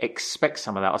do expect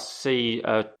some of that. I see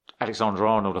Alexander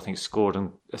Arnold, I think, scored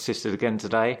and assisted again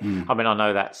today. I mean, I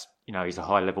know that's he's a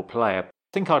high level player.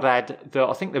 I think I'd add that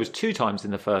I think there was 2 times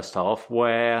in the first half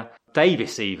where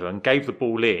Davis even gave the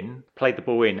ball in, played the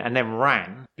ball in, and then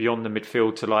ran beyond the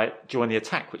midfield to join the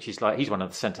attack, which is he's one of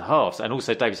the centre halves. And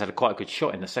also Davis had quite a good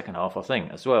shot in the second half, I think,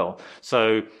 as well.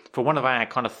 So for one of our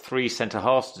kind of 3 centre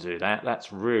halves to do that,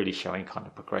 that's really showing kind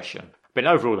of progression. But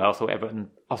overall, though,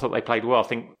 I thought they played well. I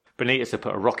think Benitez had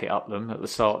put a rocket up them at the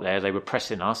start there. They were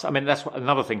pressing us. I mean, that's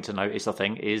another thing to notice, I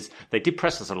think, is they did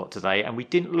press us a lot today, and we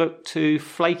didn't look too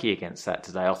flaky against that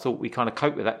today. I thought we kind of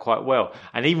coped with that quite well.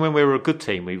 And even when we were a good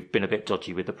team, we've been a bit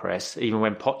dodgy with the press. Even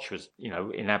when Poch was,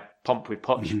 in our pomp with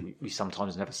Poch, we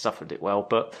sometimes never suffered it well.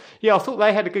 But yeah, I thought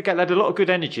they had a good game. They had a lot of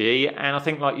good energy. And I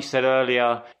think, like you said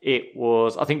earlier,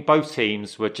 I think both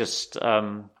teams were just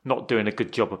not doing a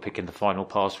good job of picking the final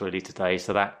pass really today.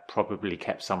 So that probably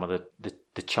kept some of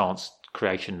the chance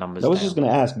creation numbers. I was down. just going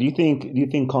to ask, do you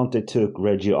think Conte took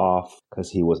Reggie off because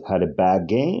he had a bad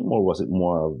game, or was it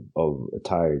more of a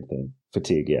tired thing?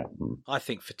 Fatigue, yeah. I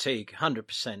think fatigue,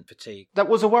 100% fatigue. That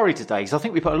was a worry today because I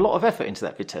think we put a lot of effort into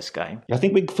that Vitesse game. I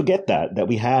think we forget that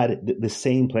we had the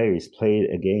same players played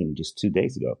a game just 2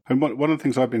 days ago. And one of the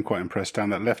things I've been quite impressed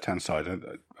down that left-hand side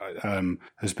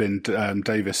has been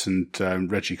Davis and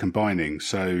Reggie combining.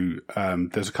 So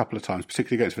there's a couple of times,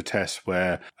 particularly against Vitesse,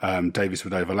 where Davis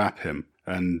would overlap him.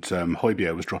 And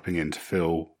Højbjerg was dropping in to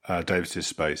fill Davis's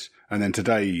space. And then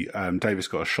today, Davis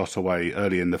got a shot away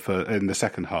early in the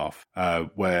second half,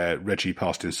 where Reggie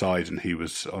passed inside and he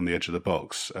was on the edge of the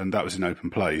box, and that was in open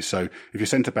play. So if your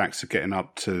centre backs are getting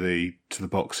up to the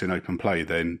box in open play,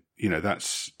 then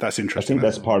that's I interesting. think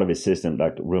that's part of his system.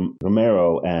 Like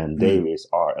Romero and Davies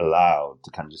are allowed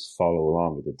to kind of just follow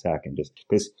along with the attack, and just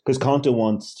because Conte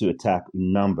wants to attack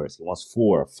in numbers. He wants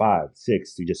 4, 5,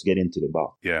 6 to just get into the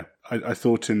ball. Yeah, I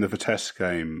thought in the Vitesse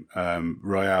game,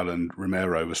 Royal and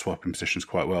Romero were swapping positions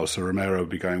quite well. So Romero would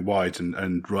be going wide,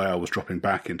 and Royal was dropping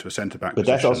back into a centre back. But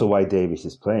that's also why Davies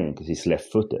is playing, because he's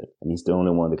left-footed, and he's the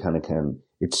only one that kind of can.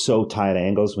 It's so tight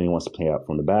angles when he wants to play out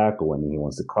from the back, or when he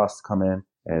wants the cross to come in.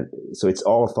 And so it's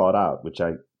all thought out, which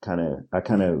I kind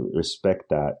of respect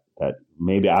that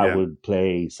maybe I would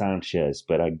play Sanchez,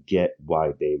 but I get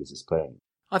why Davies is playing.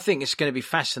 I think it's going to be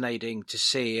fascinating to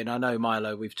see, and I know,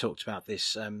 Milo, we've talked about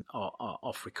this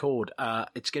off record.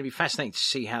 It's going to be fascinating to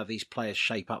see how these players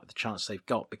shape up with the chance they've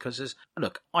got, because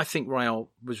I think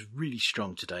Royal was really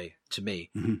strong today. To me,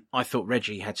 I thought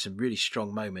Reggie had some really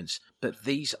strong moments, but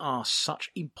these are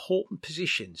such important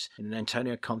positions in an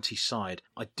Antonio Conte side.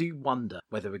 I do wonder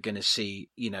whether we're going to see,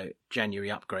 January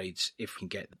upgrades if we can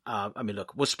get.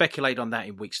 We'll speculate on that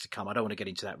in weeks to come. I don't want to get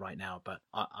into that right now, but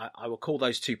I will call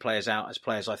those two players out as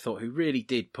players I thought who really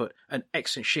did put an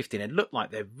excellent shift in and look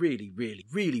like they're really, really,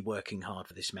 really working hard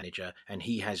for this manager, and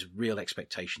he has real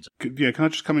expectations. Yeah, can I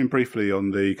just come in briefly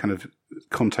on the kind of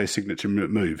Conte signature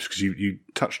moves, because you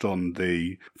touched on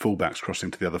the fullbacks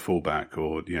crossing to the other fullback,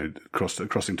 or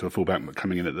crossing to a fullback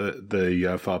coming in at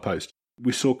the far post.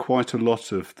 We saw quite a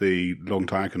lot of the long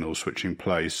diagonals switching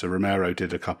plays. So Romero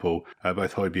did a couple,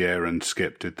 both Højbjerg and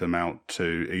Skip did them out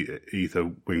to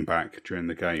either wing back during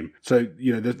the game. So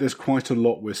there's quite a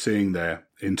lot we're seeing there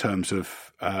in terms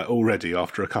of already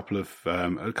after a couple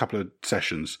of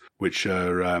sessions, which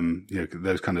are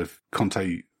those kind of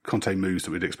Conte moves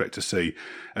that we'd expect to see.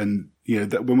 And,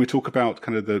 that when we talk about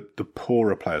kind of the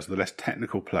poorer players, the less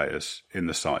technical players in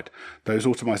the side, those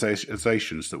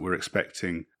automatizations that we're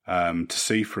expecting to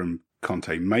see from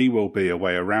Conte may well be a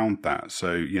way around that.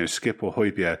 So, Skip or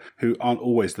Højbjerg, who aren't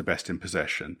always the best in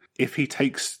possession, if he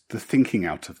takes the thinking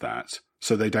out of that,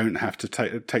 so they don't have to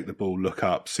take the ball, look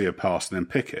up, see a pass, and then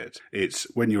pick it. It's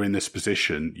when you're in this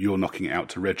position, you're knocking it out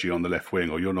to Reggie on the left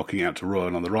wing, or you're knocking it out to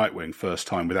Royal on the right wing first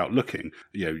time without looking.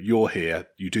 You're here,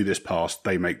 you do this pass,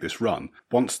 they make this run.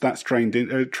 Once that's trained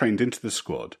into the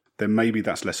squad, then maybe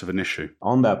that's less of an issue.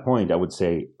 On that point, I would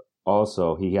say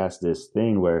also he has this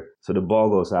thing where so the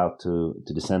ball goes out to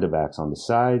the centre backs on the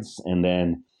sides, and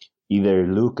then either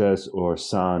Lucas or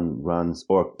Son runs,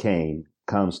 or Kane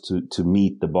comes to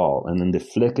meet the ball, and then they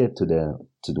flick it to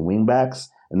the wing backs,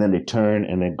 and then they turn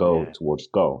and then go towards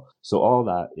goal. So all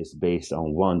that is based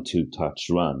on 1-2 touch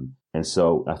run. And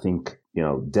so I think,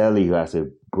 Dele, who has a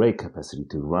great capacity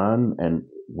to run, and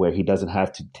where he doesn't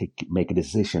have to make a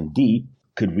decision deep,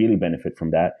 could really benefit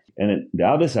from that. And the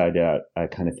other side that I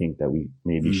kind of think that we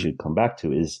maybe should come back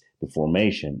to is the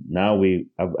formation. Now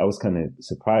I was kind of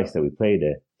surprised that we played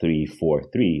a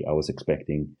 3-4-3. I was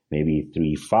expecting maybe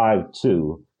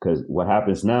 3-5-2, because what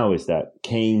happens now is that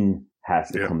Kane has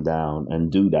to come down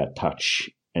and do that touch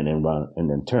and then run and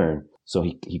then turn. So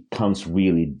he comes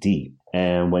really deep.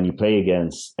 And when you play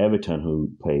against Everton, who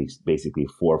plays basically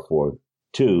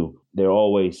 4-4-2, they're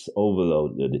always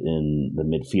overloaded in the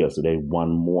midfield. So they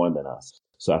won more than us.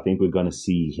 So I think we're going to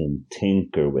see him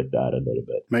tinker with that a little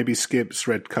bit. Maybe Skip's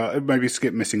red card, maybe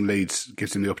Skip missing Leeds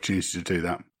gives him the opportunity to do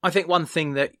that. I think one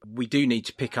thing that we do need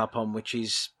to pick up on, which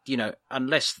is,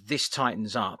 unless this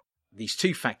tightens up, these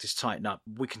two factors tighten up,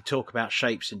 we can talk about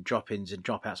shapes and drop-ins and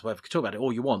drop-outs, whatever. We can talk about it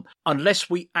all you want. Unless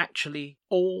we actually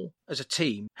all, as a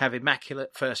team, have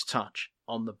immaculate first touch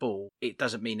on the ball, it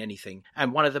doesn't mean anything.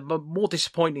 And one of the more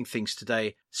disappointing things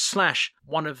today, /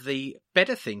 one of the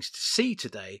better things to see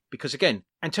today, because again,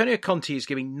 Antonio Conte is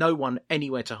giving no one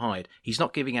anywhere to hide. He's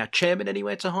not giving our chairman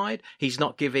anywhere to hide. He's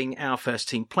not giving our first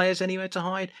team players anywhere to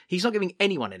hide. He's not giving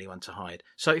anyone to hide.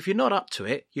 So if you're not up to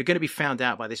it, you're going to be found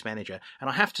out by this manager. And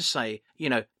I have to say,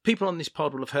 people on this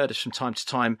pod will have heard us from time to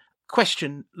time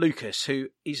question Lucas, who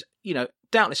is,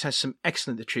 doubtless has some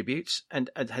excellent attributes and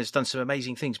has done some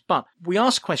amazing things. But we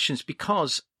ask questions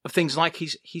because of things like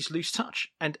his loose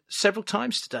touch. And several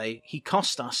times today, he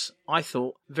cost us, I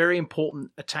thought, very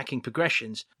important attacking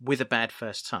progressions with a bad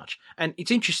first touch. And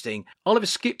it's interesting, Oliver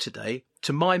Skip today,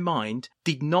 to my mind,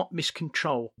 did not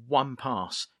miscontrol one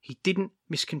pass. He didn't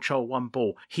miscontrol one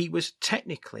ball. He was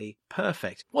technically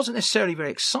perfect. Wasn't necessarily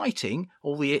very exciting,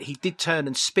 albeit he did turn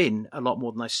and spin a lot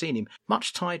more than I've seen him.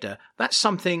 Much tighter. That's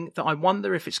something that I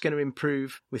wonder if it's going to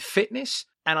improve with fitness.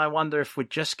 And I wonder if we're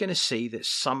just going to see that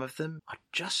some of them are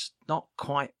just not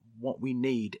quite what we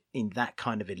need in that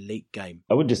kind of elite game.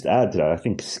 I would just add to that, I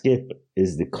think Skip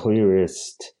is the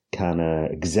clearest kind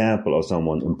of example of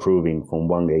someone improving from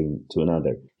one game to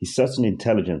another. He's such an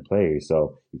intelligent player,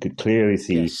 so you could clearly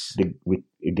see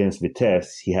against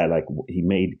Vitesse, he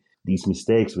made these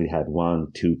mistakes. We had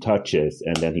 1-2 touches,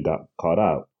 and then he got caught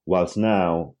out. Whilst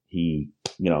now he,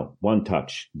 one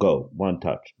touch, go.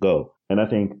 And I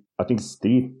think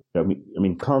Steve,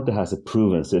 Conte has a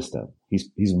proven system.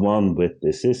 He's won with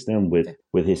the system,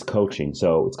 with his coaching.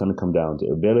 So it's going to come down to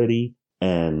ability,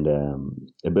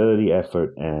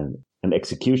 effort, and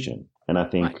execution. And I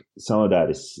think some of that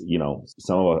is,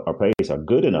 some of our players are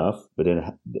good enough, but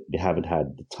they haven't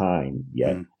had the time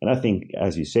yet. And I think,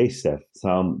 as you say, Steph,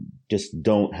 some just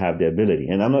don't have the ability.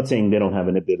 And I'm not saying they don't have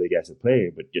an ability as a player,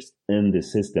 but just in the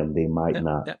system, they might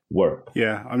not work.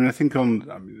 Yeah, I think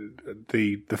on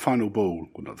the final ball,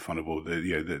 well, not the final ball,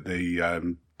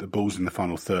 the balls in the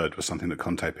final third was something that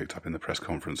Conte picked up in the press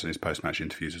conference and his post-match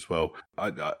interviews as well.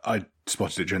 I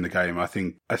spotted it during the game. I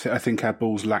think our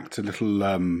balls lacked a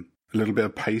little bit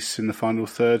of pace in the final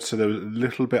third, so they were a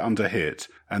little bit under hit,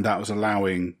 and that was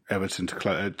allowing Everton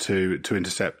to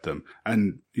intercept them.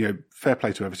 And fair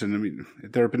play to Everton.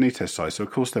 They're a Benitez side, so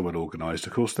of course they're well organised,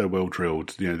 of course they're well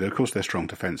drilled. Of course they're strong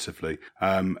defensively,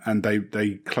 and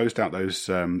they closed out those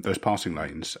passing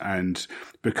lanes. And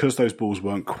because those balls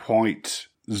weren't quite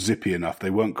zippy enough, they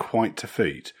weren't quite to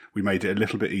feet, we made it a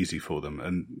little bit easy for them.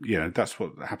 And that's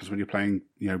what happens when you're playing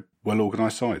well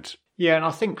organised sides. Yeah, and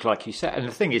I think, like you said, and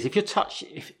the thing is, if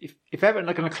Everton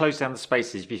are going to close down the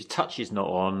spaces, if your touch is not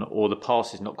on or the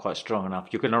pass is not quite strong enough,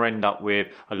 you're going to end up with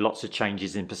lots of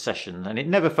changes in possession. And it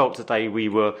never felt today we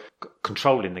were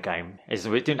controlling the game.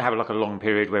 We didn't have a long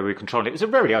period where we were controlling it. It was a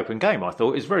very open game, I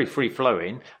thought. It was very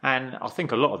free-flowing. And I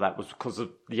think a lot of that was because of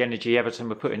the energy Everton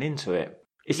were putting into it.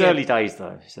 It's early days,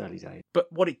 though. It's early days.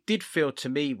 But what it did feel to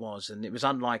me was, and it was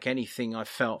unlike anything I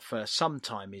felt for some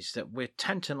time, is that we're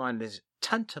tantalising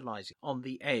on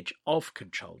the edge of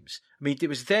controls. It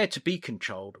was there to be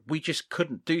controlled. We just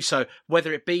couldn't do so,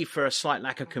 whether it be for a slight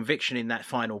lack of conviction in that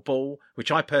final ball,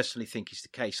 which I personally think is the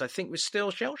case. I think we're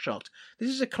still shell-shocked. This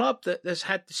is a club that has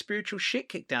had the spiritual shit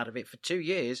kicked out of it for 2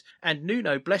 years, and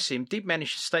Nuno, bless him, did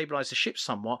manage to stabilise the ship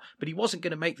somewhat, but he wasn't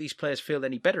going to make these players feel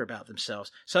any better about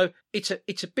themselves. So it's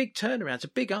a big turnaround, it's a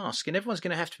big ask, and everyone's going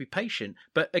to have to be patient.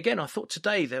 But again, I thought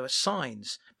today there were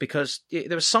signs, because there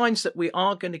were signs that we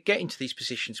are going to get into these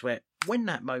positions where, when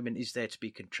that moment is there to be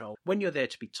controlled, when you're there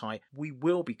to be tight, we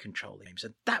will be controlling games.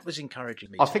 And that was encouraging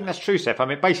me. I think that's true, Seth.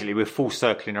 Basically, we're full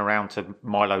circling around to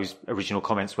Milo's original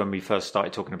comments when we first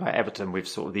started talking about Everton, with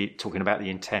sort of talking about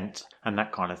the intent and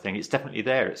that kind of thing. It's definitely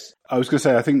there. I was going to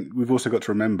say, I think we've also got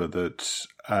to remember that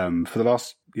for the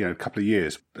last couple of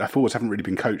years, our forwards haven't really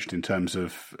been coached in terms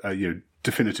of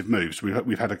definitive moves.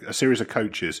 We've had a series of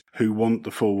coaches who want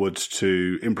the forwards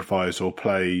to improvise or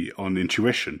play on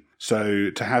intuition. So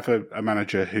to have a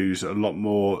manager who's a lot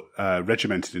more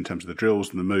regimented in terms of the drills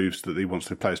and the moves that he wants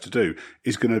the players to do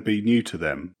is going to be new to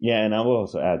them. Yeah, and I will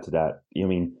also add to that.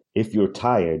 If you're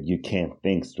tired, you can't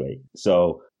think straight.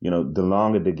 So the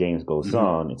longer the game goes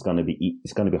on, it's going to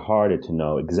be harder to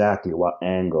know exactly what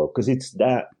angle, because it's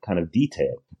that kind of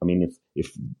detail.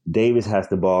 If Davis has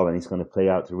the ball and he's going to play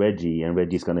out to Reggie, and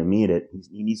Reggie's going to meet it,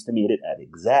 he needs to meet it at the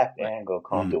exact angle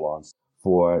Conte wants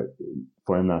for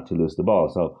him not to lose the ball.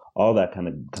 So all that kind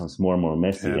of becomes more and more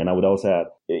messy. Yeah. And I would also add,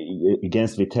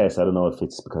 against Vitesse, I don't know if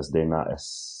it's because they're not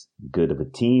as good of a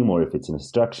team or if it's an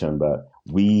instruction, but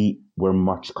we were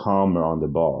much calmer on the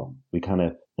ball. We kind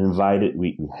of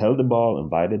we held the ball,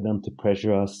 invited them to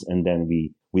pressure us, and then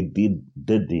we did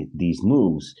these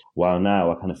moves. While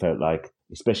now I kind of felt like,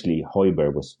 especially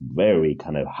Højbjerg was very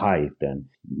kind of hyped and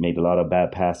made a lot of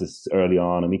bad passes early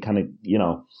on. And we kind of,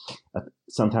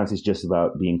 sometimes it's just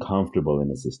about being comfortable in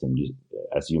the system,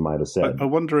 as you might have said. I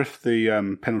wonder if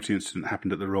the penalty incident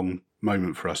happened at the wrong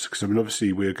moment for us, because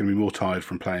obviously we're going to be more tired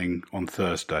from playing on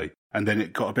Thursday. And then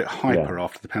it got a bit hyper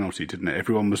after the penalty, didn't it?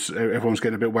 Everyone was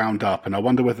getting a bit wound up, and I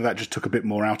wonder whether that just took a bit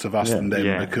more out of us than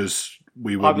them because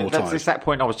we were more tired. That's that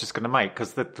point I was just going to make,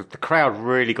 because the crowd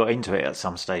really got into it at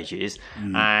some stages,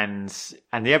 and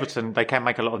the Everton, they can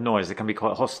make a lot of noise. They can be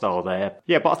quite hostile there.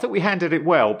 Yeah, but I thought we handled it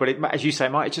well. But as you say,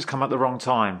 it might have just come at the wrong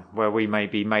time, where we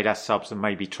maybe made our subs and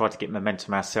maybe tried to get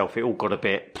momentum ourselves. It all got a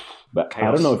bit But chaos.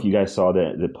 I don't know if you guys saw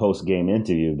the post-game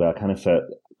interview, but I kind of felt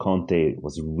Conte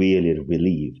was really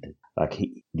relieved. Like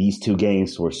these 2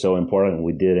 games were so important and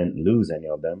we didn't lose any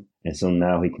of them. And so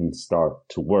now he can start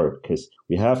to work, because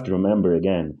we have to remember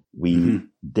again, we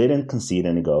didn't concede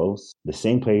any goals. The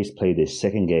same players played their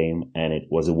second game and it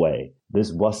was away.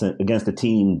 This wasn't against a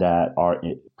team that are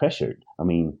pressured.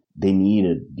 They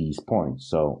needed these points.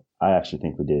 So I actually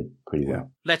think we did pretty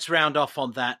well. Let's round off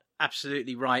on that.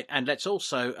 absolutely right. And let's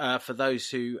also, for those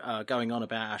who are going on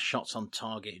about our shots on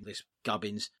target in this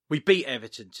gubbins, we beat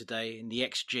Everton today in the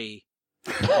XG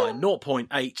by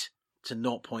 0.8 to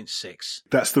 0.6.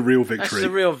 That's the real victory. That's the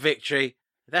real victory.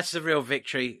 That's the real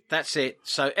victory. That's it.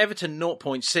 So Everton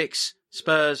 0.6,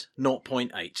 Spurs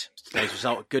 0.8. Today's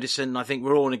result at Goodison. I think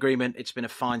we're all in agreement. It's been a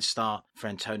fine start for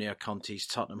Antonio Conte's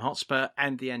Tottenham Hotspur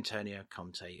and the Antonio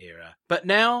Conte era. But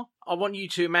now I want you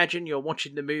to imagine you're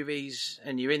watching the movies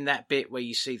and you're in that bit where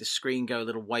you see the screen go a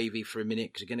little wavy for a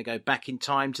minute because you're going to go back in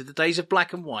time to the days of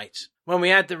black and white when we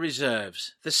had the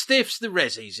reserves, the stiffs, the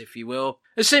resis, if you will.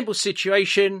 A simple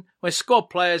situation where squad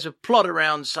players would plod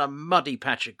around some muddy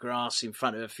patch of grass in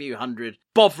front of a few hundred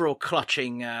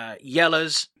Bovril-clutching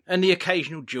yellers, and the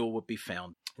occasional jewel would be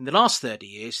found. In the last 30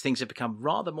 years, things have become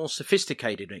rather more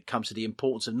sophisticated when it comes to the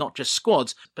importance of not just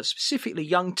squads, but specifically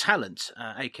young talent,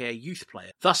 aka youth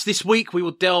players. Thus, this week we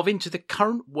will delve into the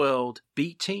current world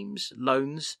B teams,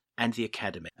 loans, and the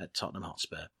academy at Tottenham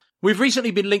Hotspur. We've recently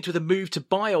been linked with a move to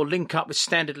buy or link up with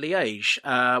Standard Liège,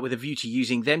 with a view to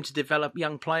using them to develop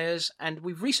young players. And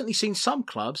we've recently seen some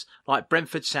clubs, like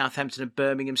Brentford, Southampton and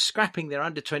Birmingham, scrapping their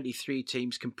under-23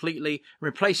 teams completely and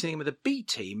replacing them with a B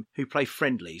team who play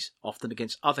friendlies, often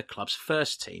against other clubs'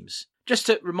 first teams. Just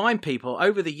to remind people,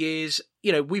 over the years,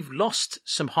 we've lost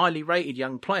some highly rated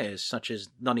young players, such as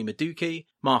Noni Madueke,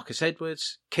 Marcus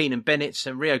Edwards, Keenan Bennett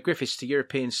and Rio Griffiths to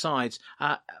European sides,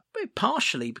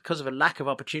 partially because of a lack of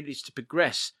opportunities to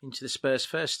progress into the Spurs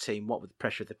first team, what with the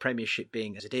pressure of the Premiership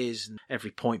being as it is, and every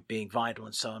point being vital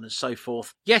and so on and so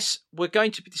forth. Yes, we're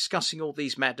going to be discussing all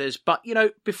these matters, but,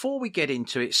 before we get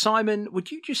into it, Simon,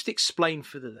 would you just explain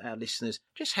for our listeners,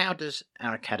 just how does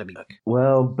our academy look?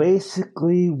 Well,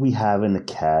 basically, we have an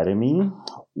academy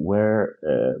where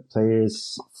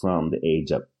players from the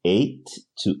age of 8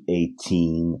 to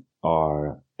 18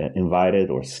 are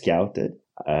invited or scouted.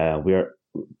 We are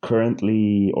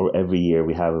currently, or every year,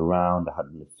 we have around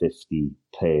 150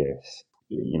 players,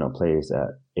 players at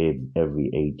every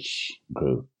age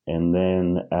group. And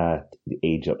then at the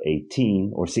age of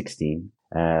 18 or 16,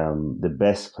 the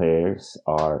best players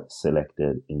are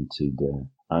selected into the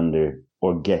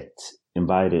get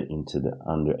invited into the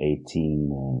under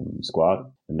 18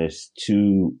 squad. And there's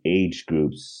two age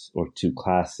groups or two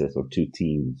classes or two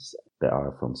teams that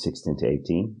are from 16 to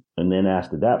 18. And then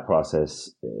after that process,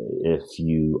 if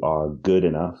you are good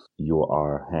enough, you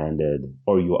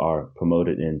are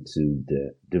promoted into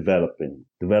the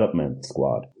development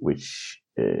squad, which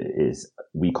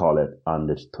we call it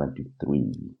under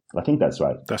 23. I think that's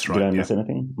right. That's right. Did I miss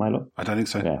anything, Milo? I don't think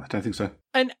so. Yeah. I don't think so.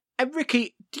 And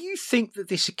Ricky, do you think that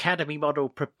this academy model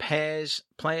prepares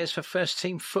players for first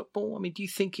team football? I mean, do you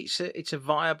think it's a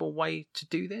viable way to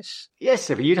do this? Yes,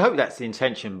 you'd hope that's the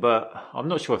intention, but I'm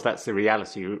not sure if that's the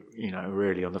reality,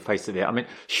 really on the face of it. I mean,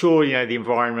 sure, the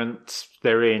environment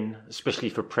they're in, especially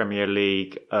for Premier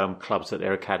League clubs at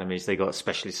their academies, they got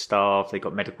specialist staff, they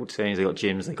got medical teams, they got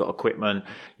gyms, they got equipment,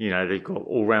 they've got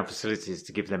all-round facilities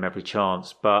to give them every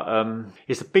chance. But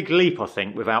it's a big leap, I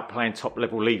think, without playing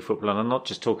top-level league football. And I'm not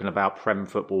just talking about Prem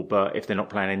football, but if they're not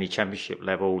playing any Championship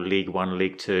level, League One,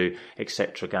 League Two,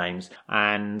 etc. games.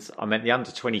 And I meant the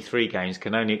under-23 games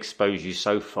can only expose you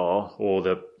so far, or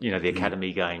the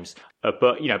academy games.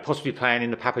 But possibly playing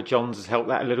in the Papa Johns has helped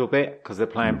that a little bit because they're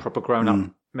playing proper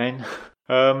grown-up men.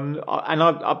 And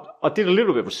I did a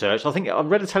little bit of research. I think I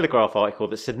read a Telegraph article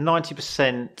that said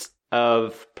 90%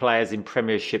 of players in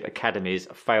Premiership academies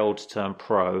failed to turn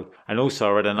pro. And also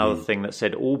I read another thing that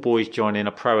said all boys join in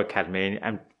a pro academy,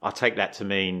 and I take that to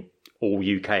mean all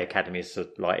UK academies are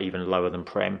like even lower than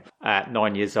Prem. At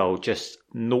 9 years old, just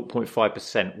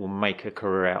 0.5% will make a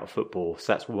career out of football.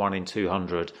 So that's 1 in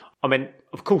 200. I mean,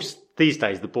 of course, these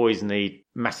days the boys need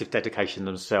massive dedication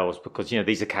themselves because,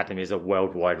 these academies are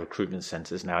worldwide recruitment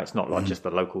centres now. It's not like just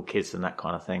the local kids and that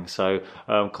kind of thing. So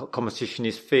competition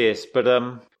is fierce. But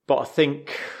I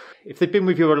think if they've been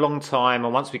with you a long time,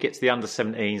 and once we get to the under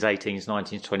 17s, 18s,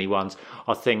 19s, 21s,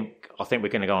 I think we're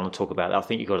going to go on and talk about that. I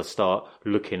think you've got to start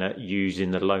looking at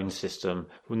using the loan system,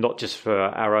 not just for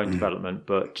our own development,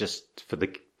 but just for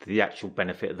the actual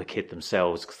benefit of the kid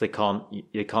themselves, because they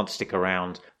can't stick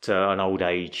around to an old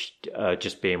age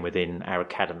just being within our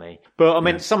academy. But I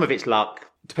mean, some of it's luck.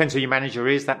 Depends who your manager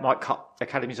is. That might cut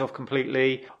academies off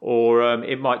completely, or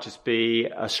it might just be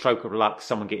a stroke of luck,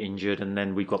 someone get injured, and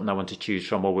then we've got no one to choose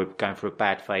from, or we're going through a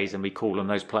bad phase and we call on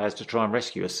those players to try and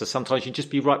rescue us. So sometimes you just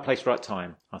be right place, right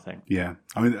time, I think. Yeah.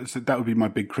 I mean, that would be my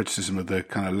big criticism of the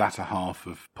kind of latter half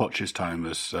of Poch's time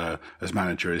as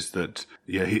manager, is that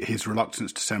his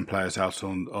reluctance to send players out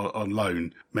on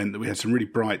loan meant that we had some really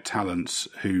bright talents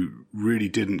who really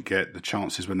didn't get the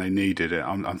chances when they needed it.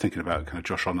 I'm thinking about kind of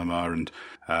Josh Onoma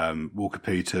and Walker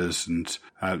Peters and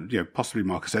possibly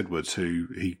Marcus Edwards, who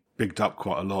he bigged up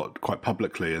quite a lot, quite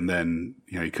publicly, and then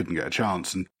he couldn't get a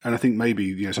chance. And I think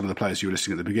maybe some of the players you were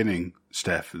listing at the beginning,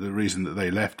 Steph, the reason that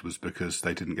they left was because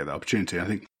they didn't get that opportunity. I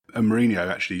think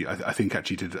Mourinho I think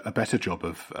did a better job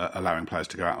of allowing players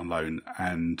to go out on loan.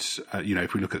 And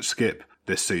if we look at Skip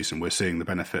this season, we're seeing the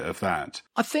benefit of that.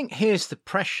 I think here's the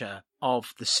pressure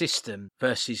of the system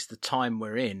versus the time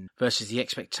we're in versus the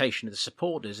expectation of the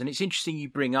supporters. And it's interesting you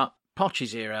bring up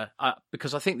Poch's era,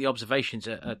 because I think the observations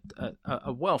are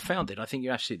well founded. I think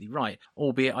you're absolutely right.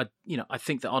 Albeit, I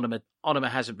think that Onoma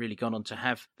hasn't really gone on to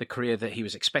have the career that he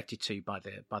was expected to by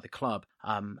the club.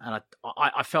 And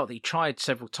I felt that he tried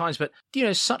several times, but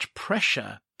such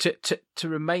pressure to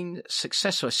remain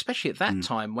successful, especially at that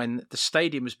time when the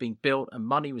stadium was being built and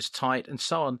money was tight and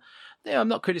so on. I'm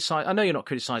not criticizing. I know you're not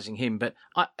criticizing him, but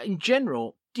in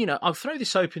general, I'll throw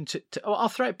this open I'll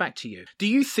throw it back to you. Do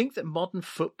you think that modern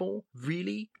football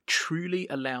really, truly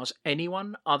allows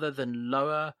anyone other than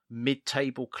lower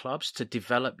mid-table clubs to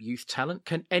develop youth talent?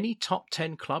 Can any top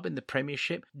 10 club in the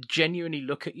Premiership genuinely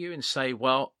look at you and say,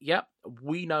 well, yep,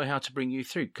 we know how to bring you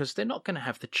through? Because they're not going to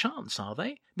have the chance, are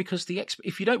they? Because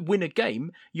if you don't win a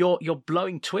game, you're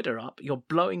blowing Twitter up, you're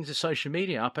blowing the social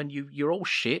media up, and you're all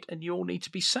shit, and you all need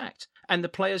to be sacked, and the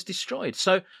players destroyed.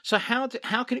 So how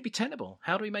can it be tenable?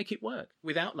 How do we make it work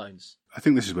without loans? I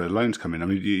think this is where loans come in. I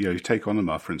mean, you take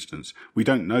Onoma, for instance. We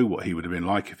don't know what he would have been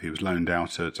like if he was loaned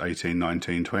out at 18,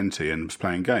 19, 20 and was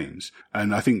playing games.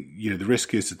 And I think, the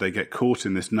risk is that they get caught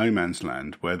in this no man's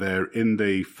land where they're in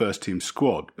the first team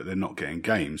squad, but they're not getting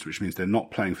games, which means they're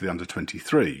not playing for the under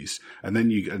 23s. And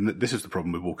then and this is the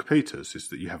problem with Walker Peters, is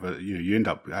that you have you end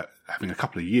up having a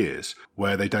couple of years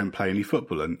where they don't play any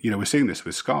football. And, we're seeing this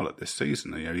with Scarlett this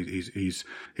season. He's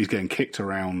getting kicked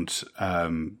around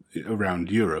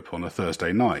Europe on a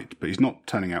Thursday night, but he's not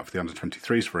turning out for the under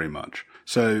 23s very much.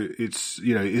 So it's,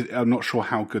 I'm not sure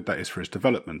how good that is for his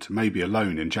development. Maybe a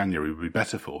loan in January would be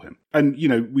better for him. And,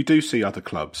 we do see other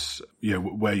clubs,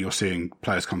 where you're seeing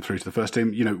players come through to the first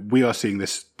team. We are seeing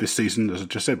this season, as I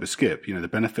just said with Skip, the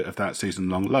benefit of that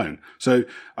season-long loan. So,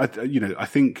 I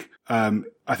think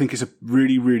it's a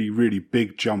really, really, really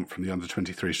big jump from the under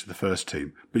 23s to the first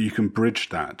team, but you can bridge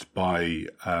that by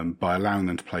allowing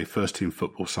them to play first team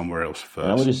football somewhere else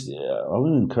first. I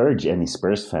would encourage any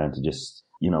Spurs fan to just,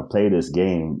 play this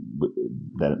game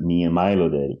that me and Milo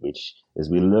did, which is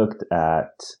we looked at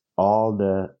all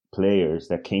the players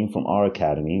that came from our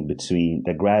academy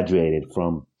that graduated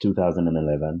from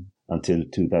 2011 until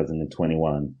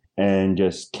 2021. And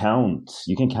just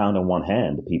you can count on one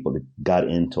hand the people that got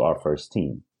into our first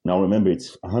team. Now remember,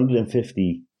 it's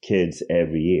 150 kids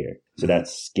every year. So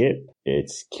that's Skip,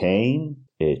 it's Kane,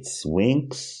 it's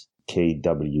Winks,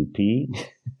 KWP,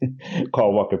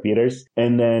 Carl Walker Peters,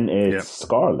 and then it's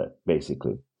Scarlett,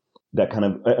 basically. That kind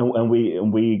of, and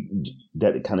we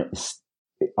kind of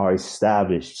are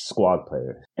established squad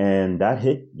players. And that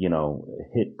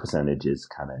hit percentage is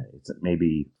it's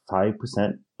maybe 5%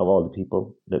 of all the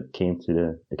people that came to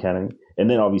the academy. And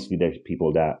then obviously there's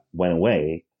people that went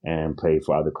away and played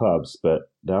for other clubs, but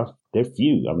they're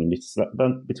few. I mean, it's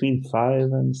between 5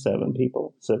 and 7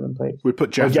 people, 7 players. We put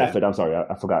Jafford. Jafford, I'm sorry,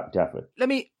 I forgot Jafford. Let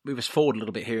me move us forward a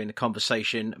little bit here in the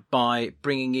conversation by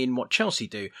bringing in what Chelsea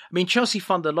do. I mean, Chelsea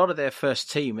fund a lot of their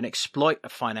first team and exploit a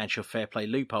financial fair play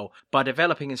loophole by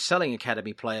developing and selling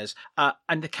academy players.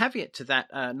 And the caveat to that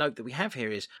note that we have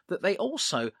here is that they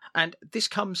also, and this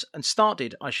comes and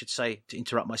started, I should say, to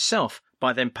interrupt myself,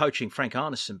 by them poaching Frank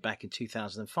Arneson back in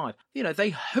 2005. They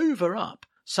hoover up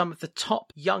some of the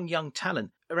top young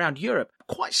talent around Europe,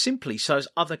 quite simply so as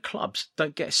other clubs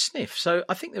don't get a sniff. So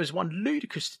I think there was one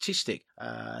ludicrous statistic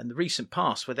in the recent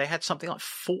past where they had something like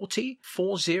 40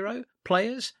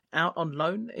 players out on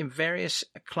loan in various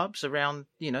clubs around,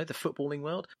 the footballing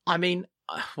world. I mean,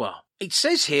 well, it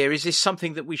says here, is this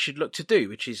something that we should look to do?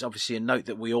 Which is obviously a note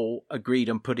that we all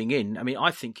agreed on putting in. I mean, I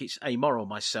think it's amoral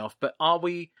myself, but are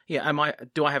we? Yeah,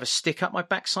 do I have a stick up my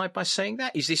backside by saying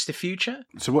that? Is this the future?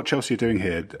 So what Chelsea are doing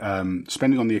here,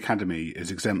 spending on the academy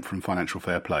is exempt from financial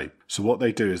fair play. So what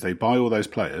they do is they buy all those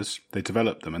players, they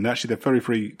develop them, and actually they're very,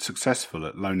 very successful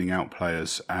at loaning out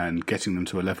players and getting them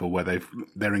to a level where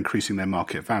they're increasing their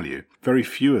market value. Very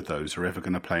few of those are ever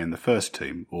going to play in the first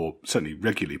team, or certainly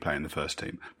regularly play in the first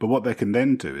team. But what they can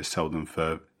then do is sell them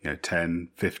for 10,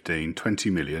 15, 20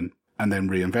 million, and then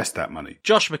reinvest that money.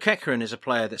 Josh McEachran is a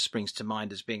player that springs to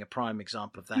mind as being a prime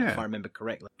example of that, if I remember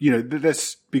correctly.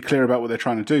 Let's be clear about what they're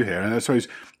trying to do here. And I suppose,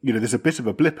 there's a bit of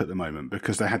a blip at the moment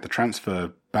because they had the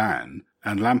transfer ban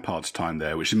and Lampard's time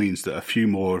there, which means that a few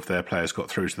more of their players got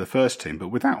through to the first team. But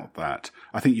without that,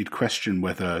 I think you'd question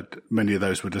whether many of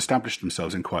those would establish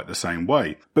themselves in quite the same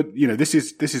way. But, this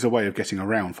is a way of getting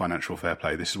around financial fair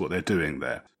play. This is what they're doing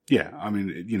there. Yeah, I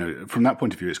mean, from that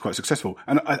point of view, it's quite successful.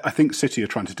 And I think City are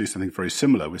trying to do something very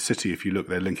similar. With City, if you look,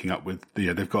 they're linking up with,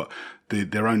 they've got,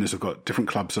 their owners have got different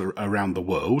clubs around the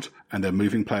world, and they're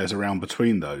moving players around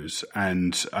between those.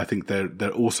 And I think they're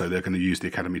going to use the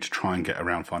academy to try and get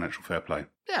around financial fair play.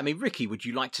 Yeah, I mean, Ricky, would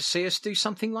you like to see us do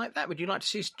something like that? Would you like to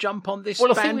see us jump on this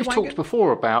bandwagon? Well, I think we've talked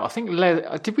before about,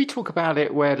 did we talk about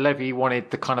it where Levy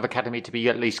wanted the kind of academy to be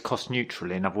at least cost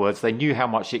neutral? In other words, they knew how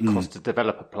much it cost to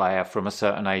develop a player from a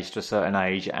certain age to a certain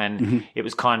age, and it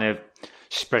was kind of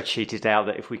spreadsheeted out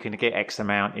that if we can get X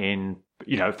amount in,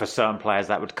 for certain players,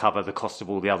 that would cover the cost of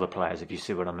all the other players, if you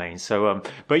see what I mean. So,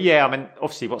 but yeah, I mean,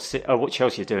 obviously what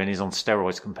Chelsea are doing is on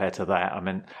steroids compared to that. I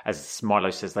mean, as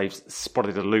Milo says, they've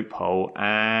spotted a loophole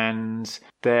and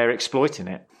they're exploiting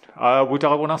it. Would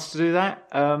I want us to do that?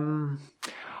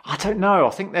 I don't know.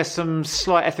 I think there's some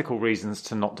slight ethical reasons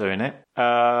to not doing it.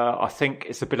 I think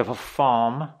it's a bit of a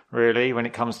farm, really, when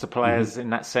it comes to players in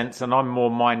that sense. And I'm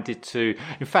more minded to...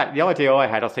 In fact, the idea I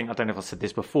had, I don't know if I said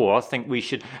this before, I think we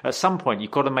should, at some point, you've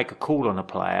got to make a call on a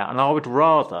player. And I would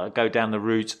rather go down the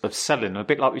route of selling, a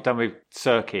bit like we've done with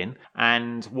Sirkin.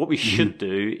 And what we should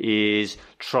do is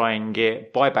try and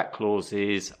get buyback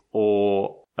clauses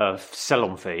or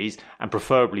sell-on fees, and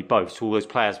preferably both to all those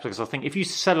players, because I think if you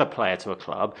sell a player to a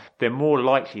club, they're more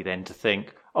likely then to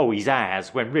think, oh, he's ours,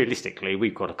 when realistically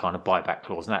we've got a kind of buyback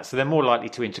clause and that. So they're more likely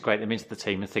to integrate them into the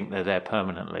team and think they're there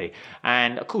permanently.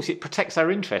 And of course, it protects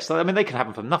our interests. I mean, they can have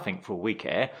them for nothing for all we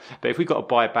care, but if we've got a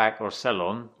buyback or a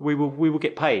sell-on, we will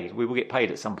get paid. We will get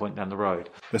paid at some point down the road.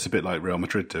 That's a bit like Real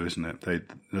Madrid do, isn't it?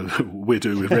 We're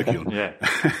doing with Reguilon.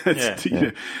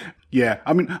 Yeah. Yeah,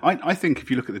 I mean, I think if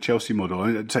you look at the Chelsea model,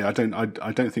 I'd say I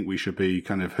don't think we should be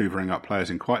kind of hoovering up players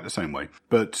in quite the same way.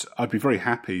 But I'd be very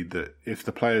happy that if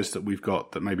the players that we've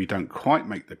got that maybe don't quite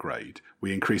make the grade,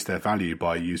 we increase their value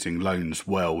by using loans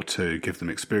well to give them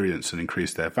experience and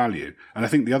increase their value. And I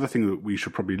think the other thing that we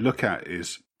should probably look at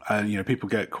is, people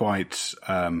get quite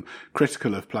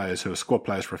critical of players who are squad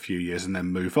players for a few years and then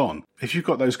move on. If you've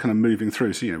got those kind of moving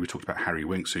through, so, we talked about Harry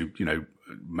Winks, who,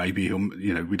 maybe he'll,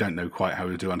 we don't know quite how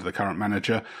he'll do under the current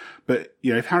manager. But,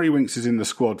 if Harry Winks is in the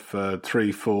squad for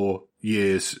 3-4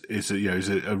 years, is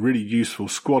a really useful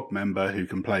squad member who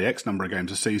can play X number of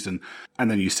games a season,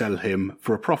 and then you sell him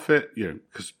for a profit,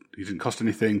 because he didn't cost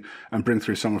anything, and bring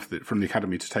through someone from the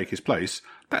academy to take his place,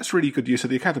 that's really good use of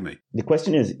the academy. The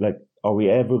question is, are we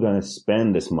ever going to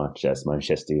spend as much as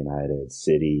Manchester United,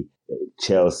 City,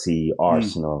 Chelsea,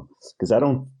 Arsenal? Because I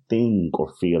don't think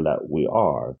or feel that we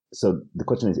are. So the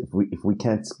question is, if we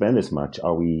can't spend as much,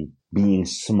 are we being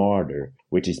smarter?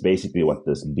 Which is basically what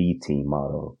this B team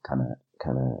model kind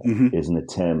of is an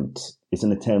attempt. It's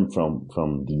an attempt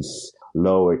from these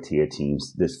lower tier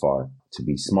teams this far to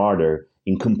be smarter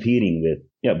in competing with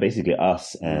basically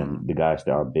us and the guys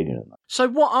that are bigger than us. So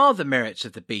what are the merits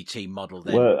of the B team model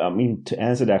then? Well, I mean, to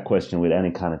answer that question with any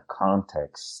kind of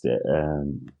context,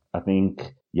 I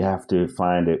think you have to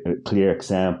find a clear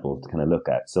example to kind of look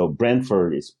at. So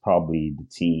Brentford is probably the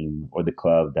team or the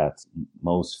club that's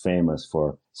most famous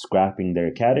for scrapping their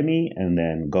academy and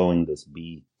then going this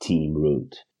B team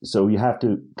route. So you have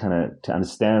to to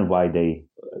understand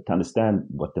to understand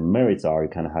what the merits are, you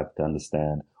kind of have to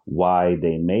understand why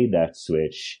they made that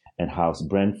switch and how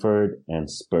Brentford and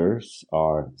Spurs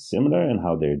are similar and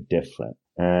how they're different.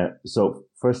 So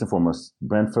first and foremost,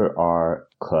 Brentford are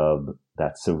a club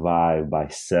that survive by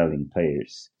selling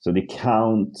players. So they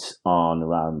count on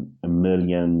around £1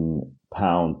 million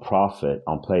profit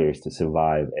on players to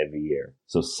survive every year.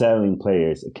 So selling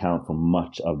players account for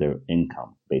much of their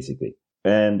income, basically.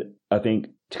 And I think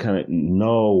to kind of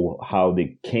know how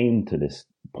they came to this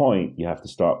point, you have to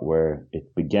start where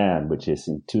it began, which is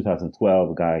in 2012,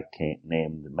 a guy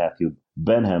named Matthew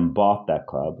Benham bought that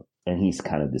club, and he's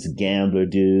kind of this gambler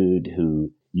dude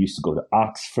who used to go to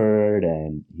Oxford,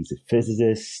 and he's a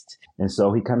physicist. And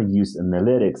so he kind of used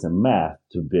analytics and math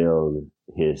to build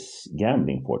his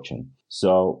gambling fortune.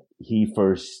 So he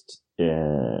first,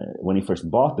 when he first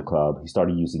bought the club, he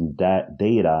started using that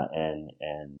data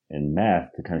and math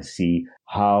to kind of see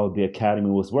how the academy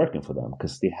was working for them,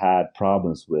 because they had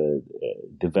problems with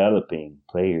developing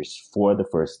players for the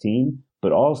first team,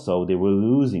 but also they were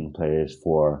losing players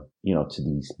to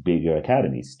these bigger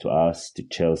academies, to us, to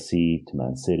Chelsea, to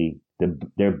Man City.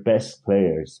 Their best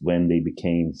players, when they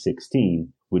became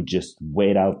 16, would just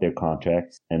wait out their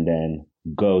contracts and then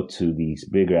go to these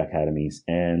bigger academies,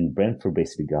 and Brentford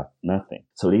basically got nothing.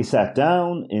 So they sat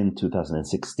down in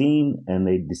 2016 and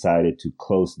they decided to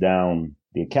close down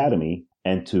the academy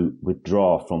and to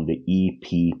withdraw from the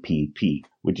EPPP,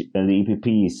 and the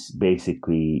EPP is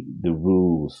basically the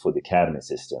rules for the academy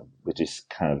system, which is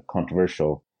kind of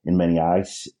controversial in many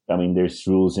eyes. I mean, there's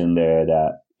rules in there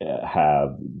that have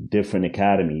different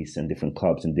academies and different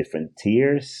clubs in different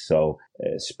tiers. So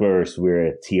Spurs, we're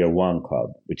a tier 1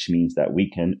 club, which means that we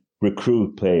can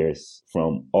recruit players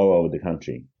from all over the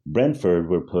country. Brentford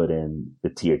were put in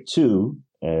the tier 2,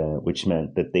 which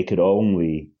meant that they could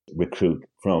only recruit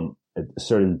from a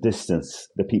certain distance,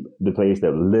 the players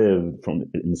that lived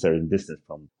in a certain distance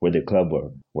from where the club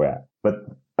were at. But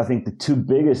I think the two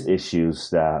biggest issues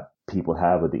that people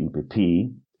have with the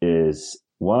EPP is,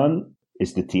 one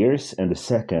is the tiers, and the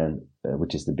second,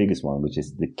 which is the biggest one, which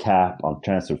is the cap on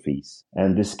transfer fees.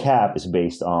 And this cap is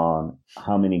based on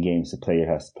how many games a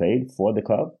player has played for the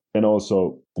club, and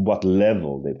also what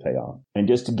level they play on. And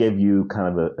just to give you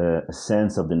kind of a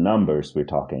sense of the numbers we're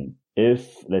talking,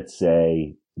 if, let's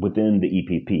say, within the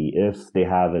EPP, if they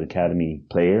have an academy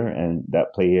player and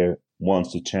that player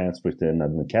wants to transfer to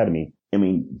another academy, I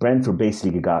mean, Brentford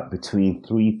basically got between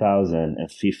 £3,000 and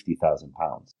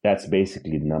 £50,000. That's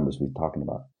basically the numbers we're talking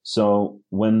about. So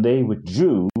when they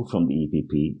withdrew from the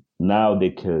EPP, now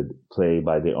they could play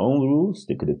by their own rules.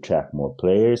 They could attract more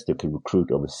players. They could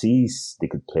recruit overseas. They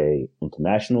could play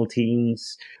international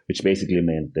teams, which basically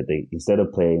meant that they, instead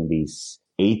of playing these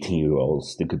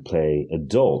 18-year-olds, they could play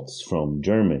adults from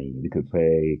Germany. They could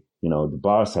play, the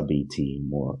Barca B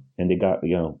team, and they got,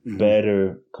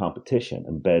 better competition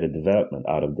and better development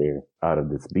out of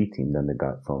this B team than they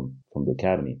got from the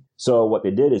academy. So what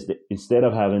they did is that instead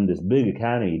of having this big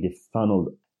academy, they funneled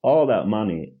all that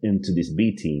money into this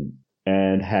B team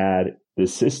and had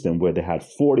this system where they had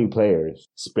 40 players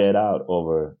spread out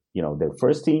over, their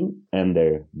first team and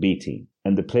their B team.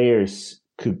 And the players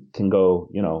can go,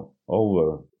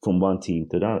 over from one team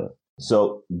to another.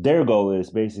 So their goal is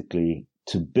basically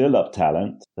to build up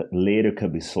talent that later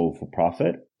could be sold for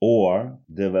profit, or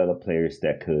develop players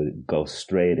that could go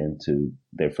straight into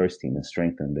their first team and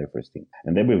strengthen their first team.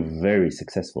 And they were very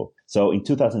successful. So in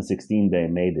 2016, they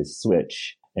made this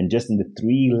switch. And just in the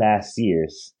 3 last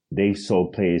years, they've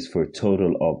sold players for a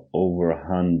total of over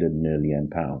 £100 million.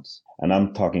 And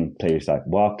I'm talking players like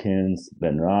Watkins,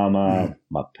 Benrahma,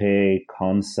 Maupay,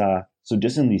 Konsa. So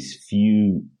just in these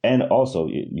few, and also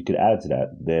you could add to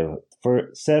that, for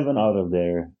 7 out of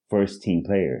their first team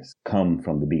players come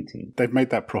from the B team. They've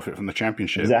made that profit from the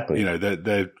championship. Exactly.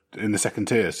 They're in the second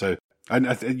tier. So, and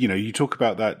you talk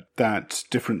about that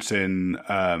difference in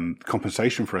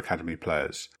compensation for academy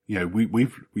players.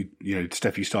 We've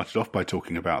Steph, you started off by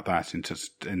talking about that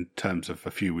in terms of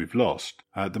a few we've lost.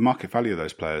 The market value of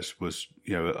those players was,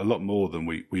 a lot more than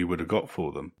we would have got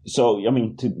for them. So, I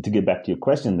mean, to get back to your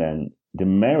question then, the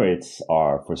merits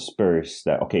are for Spurs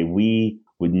that, okay, we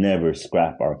would never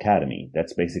scrap our academy.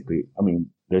 That's basically, I mean,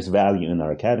 there's value in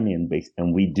our academy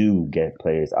and we do get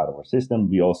players out of our system.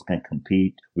 We also can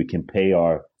compete. We can pay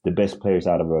the best players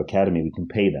out of our academy. We can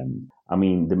pay them. I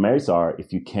mean, the merits are,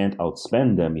 if you can't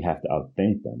outspend them, you have to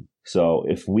outthink them. So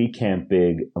if we can't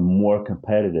big a more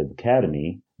competitive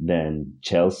academy than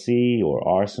Chelsea or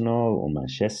Arsenal or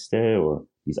Manchester or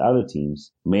these other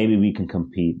teams, maybe we can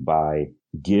compete by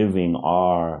giving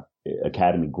our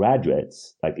academy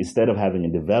graduates, like instead of having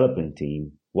a development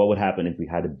team, what would happen if we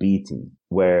had a B team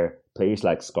where players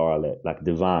like Scarlett, like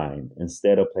Divine,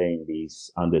 instead of playing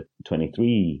these under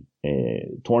 23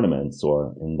 tournaments,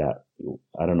 or in that,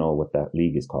 I don't know what that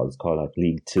league is called. It's called like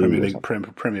League 2.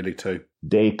 Premier League 2.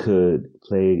 They could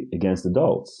play against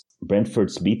adults.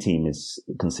 Brentford's B team is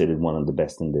considered one of the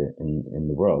best in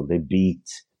the world. They beat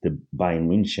the Bayern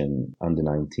München under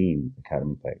 19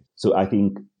 academy players. So I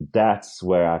think that's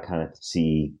where I kind of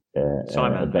see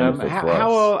Simon, a benefit for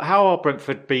us. How are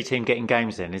Brentford B team getting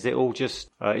games then? Is it all just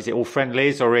is it all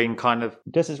friendlies or in kind of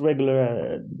just as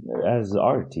regular as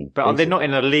our team? But are they not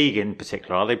in a league in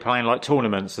particular? Are they playing like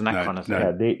tournaments and that kind of thing?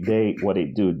 Yeah, they what they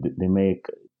do,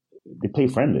 they play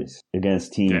friendlies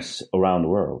against teams around the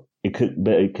world. It could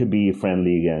be a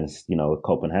friendly against, a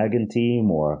Copenhagen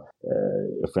team or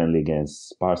a friendly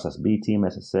against Barca's B team,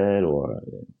 as I said, or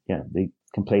they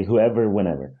can play whoever,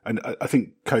 whenever. And I think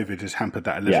COVID has hampered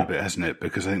that a little bit, hasn't it?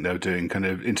 Because I think they were doing kind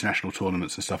of international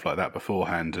tournaments and stuff like that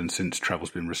beforehand, and since travel's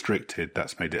been restricted,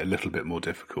 that's made it a little bit more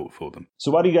difficult for them.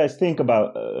 So what do you guys think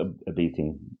about a B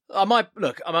team? My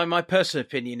personal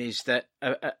opinion is that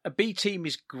a B team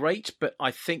is great, but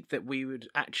I think that we would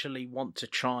actually want to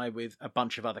try with a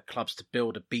bunch of other clubs to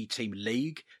build a B team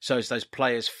league, so as those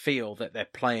players feel that they're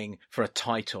playing for a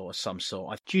title of some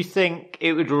sort. Do you think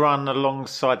it would run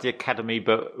alongside the academy,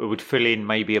 but it would fill in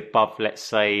maybe above, let's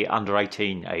say, under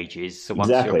 18 ages? So once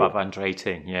you're above under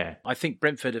 18, I think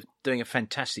Brentford are doing a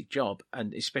fantastic job,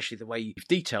 and especially the way you've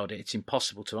detailed it, it's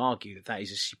impossible to argue that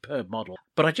is a superb model.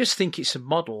 But I just think it's a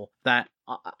model that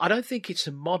I don't think it's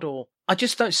a model. I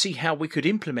just don't see how we could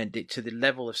implement it to the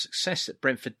level of success that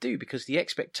Brentford do, because the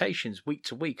expectations week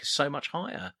to week are so much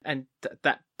higher. And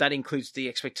that includes the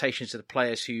expectations of the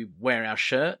players who wear our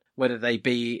shirt, whether they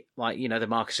be like, the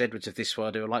Marcus Edwards of this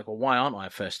world who are like, well, why aren't I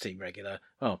a first team regular?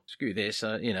 Oh, screw this,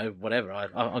 whatever.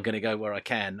 I'm going to go where I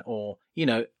can, or,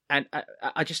 and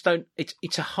I just don't,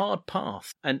 it's a hard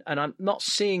path. And I'm not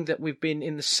seeing that we've been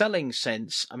in the selling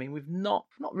sense. I mean, we've not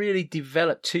really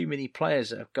developed too many players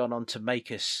that have gone on to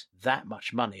make us that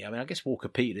much money. I mean, I guess Walker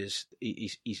Peters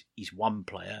is one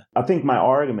player. I think my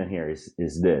argument here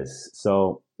is this.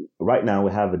 So right now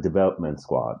we have a development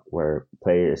squad where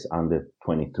players under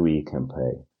 23 can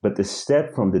play. But the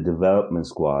step from the development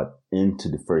squad into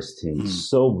the first team is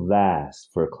so vast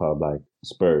for a club like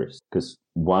Spurs. Because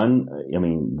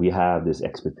we have this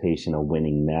expectation of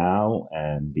winning now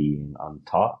and being on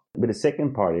top. But the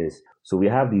second part is, so we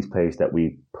have these players that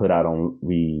we put out on,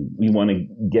 we want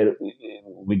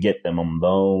to get them on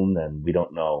loan, and we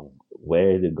don't know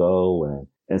where to go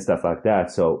and stuff like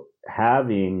that. So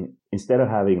instead of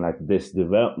having like this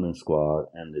development squad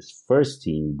and this first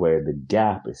team where the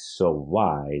gap is so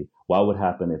wide, what would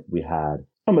happen if we had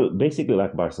basically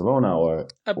like Barcelona or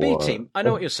a B team? I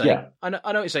know what you're saying. Yeah. I know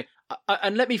what you're saying.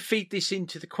 And let me feed this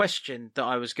into the question that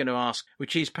I was going to ask,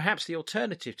 which is perhaps the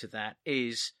alternative to that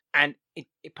is, and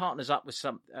it partners up with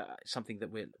something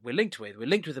that we're linked with. We're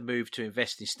linked with a move to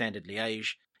invest in Standard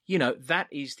Liège. That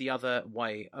is the other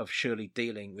way of surely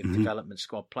dealing with development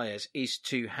squad players, is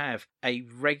to have a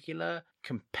regular,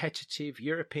 competitive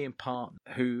European partner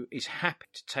who is happy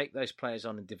to take those players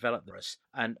on and develop them.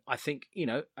 And I think,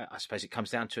 I suppose it comes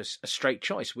down to a straight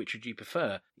choice. Which would you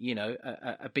prefer?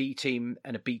 A B team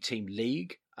and a B team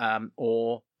league,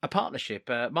 or a partnership?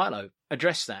 Milo,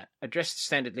 address the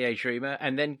Standard Liège rumour,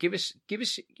 and then give us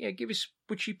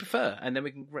which you prefer, and then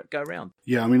we can go around.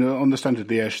 Yeah, I mean, on the Standard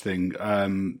Liège thing,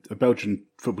 a Belgian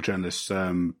football journalist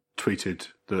tweeted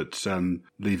that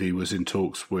Levy was in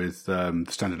talks with the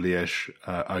Standard Liège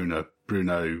owner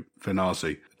Bruno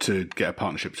Vernazzi to get a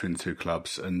partnership between the two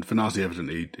clubs, and Vernazzi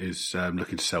evidently is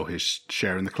looking to sell his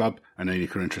share in the club, and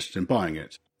Unique are interested in buying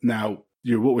it. Now,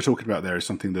 what we're talking about there is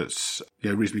something that's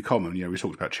reasonably common. We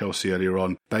talked about Chelsea earlier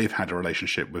on. They've had a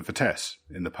relationship with Vitesse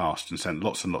in the past and sent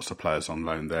lots and lots of players on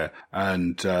loan there.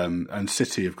 And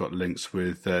City have got links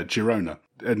with Girona.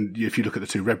 And if you look at the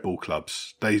two Red Bull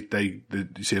clubs, you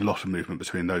see a lot of movement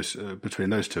between those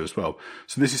two as well.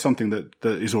 So this is something that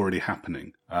is already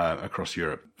happening across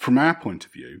Europe. From our point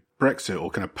of view, Brexit, or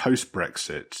kind of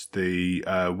post-Brexit, the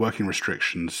working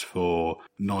restrictions for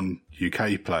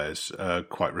non-UK players are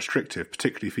quite restrictive,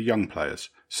 particularly for young players.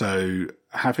 So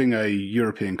having a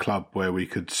European club where we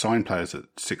could sign players at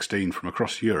 16 from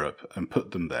across Europe and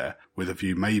put them there with a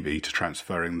view maybe to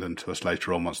transferring them to us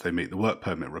later on once they meet the work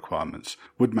permit requirements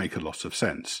would make a lot of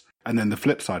sense. And then the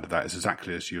flip side of that is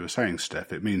exactly as you were saying,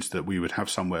 Steph. It means that we would have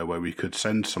somewhere where we could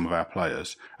send some of our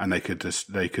players, and they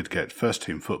could get first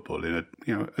team football in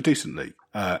a decent league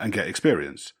and get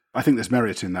experience. I think there's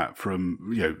merit in that for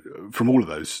all of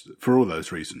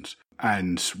those reasons.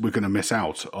 and we're going to miss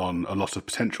out on a lot of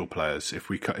potential players if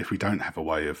we don't have a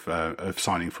way of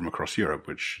signing from across Europe,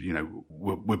 which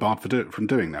we're barred from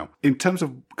doing now. In terms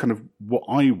of kind of what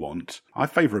I want, I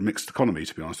favour a mixed economy.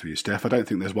 To be honest with you, Steph, I don't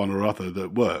think there's one or other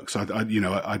that works.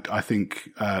 I think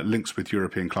links with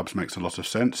European clubs makes a lot of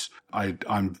sense.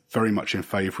 I'm very much in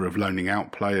favour of loaning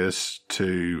out players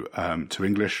to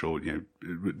English or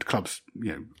clubs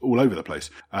all over the place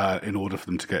in order for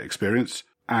them to get experience.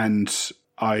 And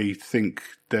I think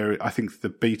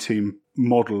the B team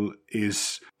model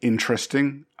is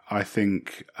interesting. I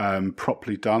think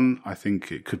properly done, I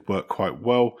think it could work quite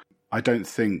well. I don't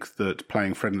think that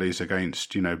playing friendlies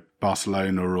against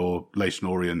Barcelona or Leyton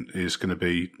Orient is going to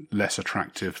be less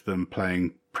attractive than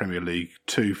playing Premier League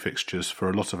 2 fixtures for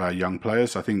a lot of our young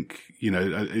players. I think,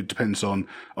 it depends on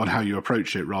how you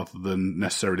approach it rather than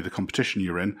necessarily the competition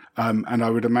you're in. And I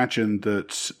would imagine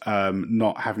that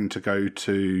not having to go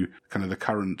to kind of the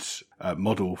current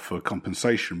model for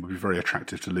compensation would be very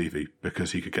attractive to Levy,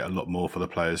 because he could get a lot more for the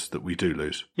players that we do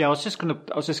lose. Yeah, I was just going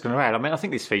to add. I mean, I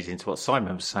think this feeds into what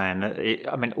Simon was saying.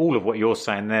 All of what you're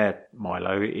saying there,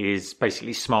 Milo, is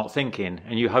basically smart thinking,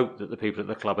 and you hope that the people at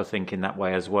the club are thinking that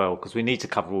way as well, because we need to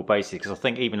cover all bases. Because I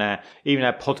think even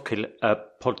our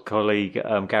pod colleague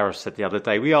Gareth said the other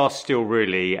day, we are still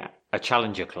really a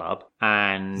challenger club,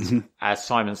 and as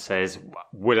Simon says,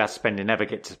 will our spending never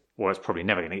get to? Well, it's probably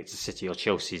never going to get to City or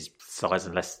Chelsea's size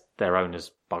unless their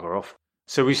owners bugger off.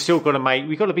 So we've got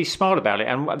to be smart about it.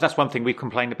 And that's one thing we've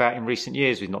complained about in recent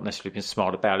years. We've not necessarily been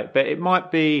smart about it, but it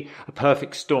might be a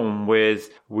perfect storm with,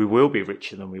 we will be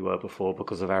richer than we were before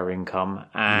because of our income.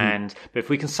 But if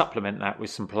we can supplement that with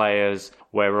some players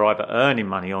where we're either earning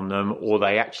money on them or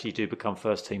they actually do become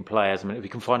first team players, if we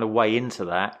can find a way into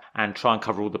that and try and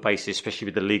cover all the bases, especially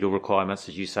with the legal requirements,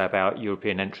 as you say, about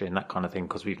European entry and that kind of thing,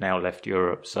 because we've now left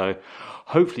Europe. So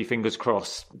hopefully, fingers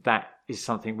crossed, that is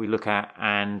something we look at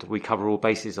and we cover all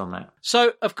bases on that.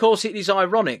 So, of course, it is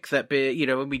ironic that,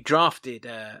 when we drafted,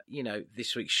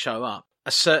 this week's show up,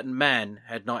 a certain man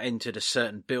had not entered a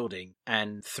certain building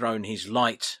and thrown his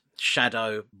light,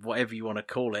 shadow, whatever you want to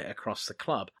call it, across the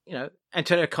club.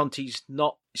 Antonio Conte's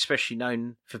not especially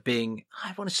known for being,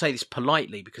 I want to say this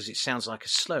politely because it sounds like a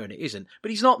slur and it isn't,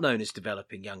 but he's not known as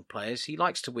developing young players. He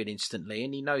likes to win instantly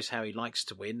and he knows how he likes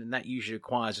to win, and that usually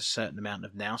requires a certain amount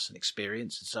of nous and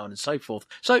experience and so on and so forth.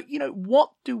 So,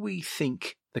 what do we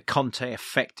think the Conte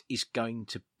effect is going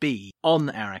to be on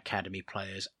our academy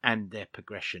players and their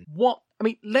progression?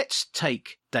 Let's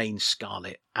take Dane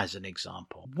Scarlett as an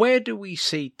example. Where do we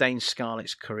see Dane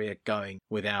Scarlett's career going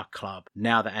with our club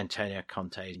now that Antonio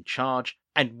Conte is in charge?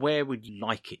 And where would you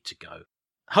like it to go?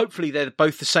 Hopefully they're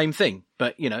both the same thing,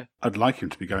 but, I'd like him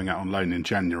to be going out on loan in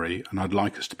January, and I'd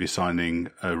like us to be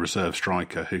signing a reserve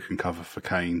striker who can cover for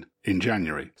Kane in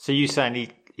January. So you're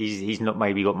saying he's not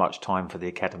maybe got much time for the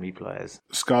academy players?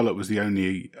 Scarlett was the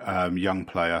only young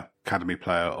player, academy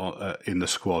player in the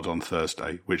squad on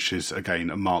Thursday, which is, again,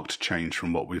 a marked change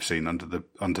from what we've seen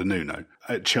under Nuno.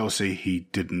 At Chelsea, he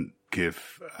didn't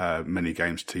give many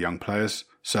games to young players.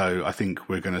 So I think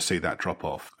we're going to see that drop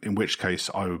off, in which case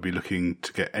I would be looking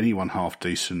to get anyone half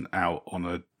decent out on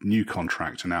a new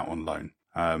contract and out on loan.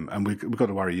 And we've got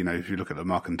to worry, if you look at the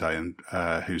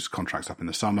Markandayan, whose contract's up in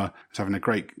the summer, he's having a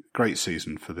great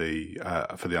season for the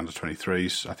under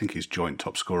 23s. I think he's joint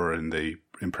top scorer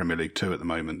in Premier League 2 at the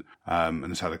moment, and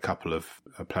has had a couple of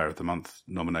Player of the Month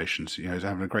nominations. He's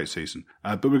having a great season,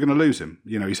 but we're going to lose him.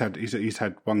 He's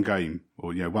had one game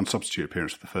or one substitute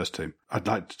appearance for the first team. I'd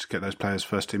like to get those players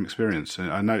first team experience.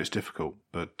 And I know it's difficult,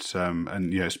 but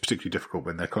it's particularly difficult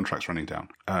when their contract's running down.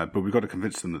 But we've got to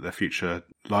convince them that their future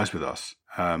lies with us.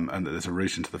 And that there's a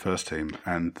route into the first team,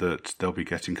 and that they'll be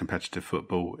getting competitive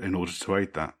football in order to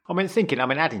aid that.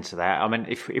 Adding to that,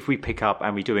 if we pick up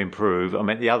and we do improve,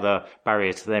 the other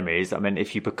barrier to them is,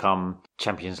 if you become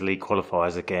Champions League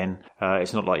qualifiers again,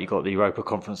 it's not like you've got the Europa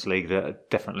Conference League that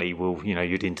definitely will,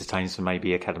 you'd entertain some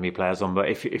maybe academy players on. But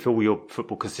if all your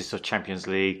football consists of Champions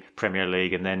League, Premier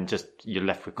League, and then just you're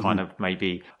left with kind of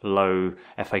maybe low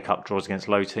FA Cup draws against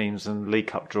low teams and League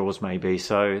Cup draws maybe,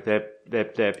 so they're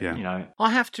I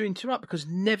have to interrupt because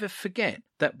never forget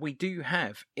that we do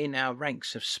have in our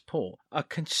ranks of support a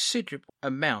considerable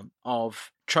amount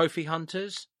of trophy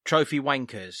hunters, trophy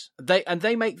wankers.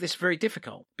 They make this very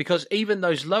difficult, because even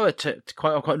those lower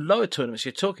tournaments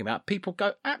you're talking about, people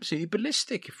go absolutely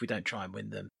ballistic if we don't try and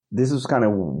win them. This was kind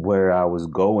of where I was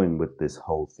going with this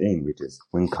whole thing, which is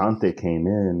when Conte came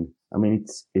in,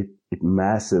 it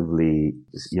massively,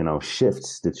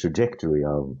 shifts the trajectory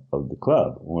of the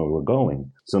club where we're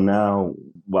going. So now,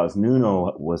 whilst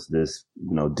Nuno was this,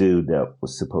 dude that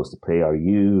was supposed to play our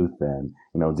youth and,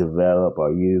 develop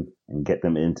our youth and get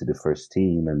them into the first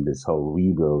team and this whole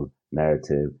rebuild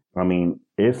narrative. I mean,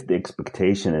 if the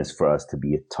expectation is for us to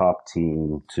be a top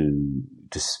team, to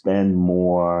spend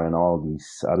more and all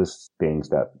these other things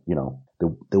that,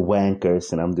 the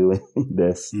wankers, and I'm doing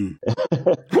this,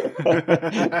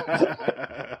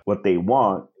 what they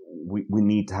want, we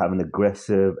need to have an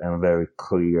aggressive and very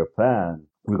clear plan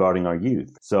regarding our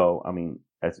youth. So, I mean,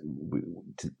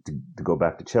 to go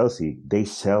back to Chelsea, they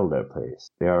sell their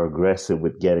players. They are aggressive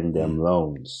with getting them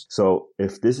loans. So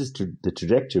if this is the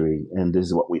trajectory, and this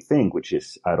is what we think, which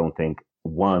is, I don't think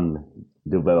one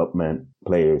development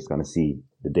player is going to see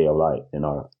the day of light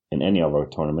in any of our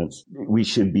tournaments. We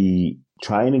should be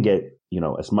trying to get,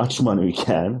 as much money we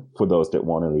can for those that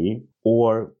want to leave,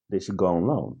 or they should go on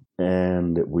loan.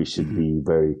 And we should be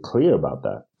very clear about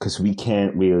that, because we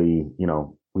can't really,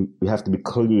 we have to be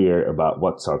clear about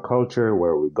what's our culture,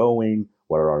 where we're going,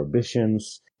 what are our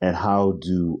ambitions, and how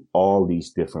do all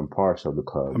these different parts of the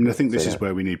club. I mean, I think this is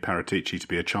where we need Paratici to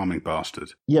be a charming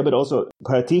bastard. Yeah, but also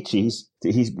Paratici,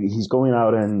 he's going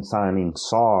out and signing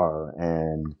Sarr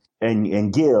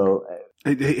and Gil.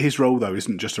 His role, though,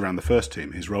 isn't just around the first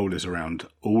team. His role is around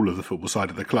all of the football side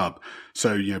of the club.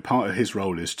 So, part of his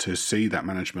role is to see that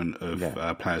management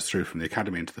of players through from the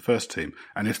academy into the first team.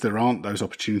 And if there aren't those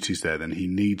opportunities there, then he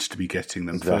needs to be getting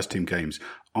them first team games,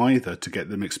 either to get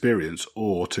them experience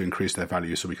or to increase their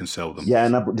value so we can sell them. Yeah,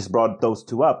 and I just brought those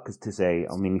two up because to say,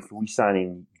 I mean, if we're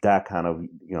signing that kind of,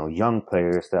 young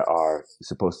players that are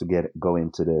supposed to go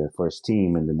into the first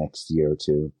team in the next year or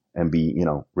two, and be,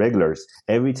 regulars.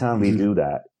 Every time we do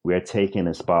that, we are taking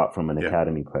a spot from an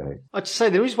academy player. I'd say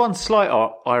there is one slight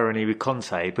irony with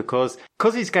Conte because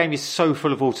his game is so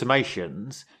full of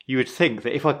automations. You would think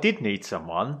that if I did need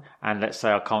someone, and let's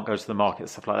say I can't go to the market and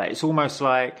stuff like that, it's almost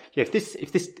like if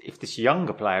this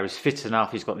younger player is fit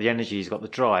enough, he's got the energy, he's got the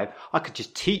drive, I could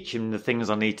just teach him the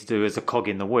things I need to do as a cog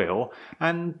in the wheel,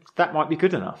 and that might be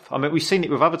good enough. I mean, we've seen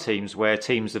it with other teams where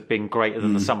teams have been greater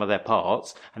than the sum of their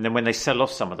parts, and then when they sell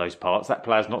off some of those parts, that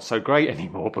player's not so great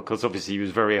anymore because obviously he was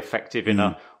very effective in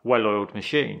a well-oiled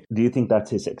machine. Do you think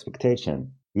that's his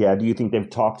expectation? Yeah, do you think they've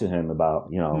talked to him about,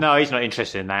 No, he's not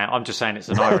interested in that. I'm just saying it's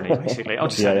an irony, basically. I'm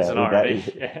just saying it's an irony.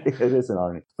 It is an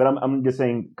irony. But I'm just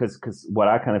saying, because what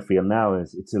I kind of feel now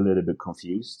is it's a little bit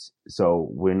confused. So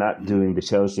we're not doing the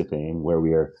Chelsea thing where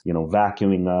we're,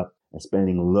 vacuuming up and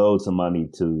spending loads of money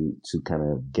to kind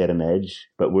of get an edge.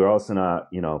 But we're also not,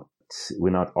 we're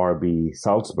not RB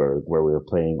Salzburg where we're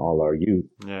playing all our youth.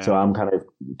 Yeah. So I'm kind of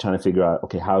trying to figure out,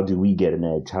 okay, how do we get an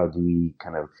edge? How do we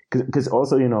kind of, because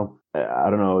also, I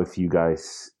don't know if you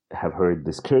guys have heard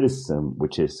this criticism,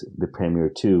 which is the Premier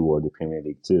 2 or the Premier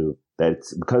League 2, that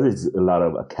it's because it's a lot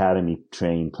of academy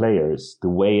trained players, the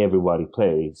way everybody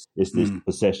plays is this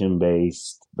possession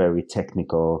based, very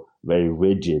technical, very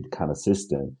rigid kind of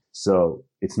system. So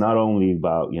it's not only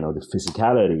about, the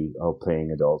physicality of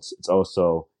playing adults, it's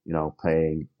also,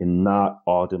 playing in not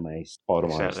automated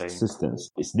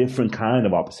systems. It's different kind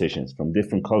of oppositions from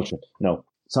different culture.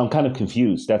 So I'm kind of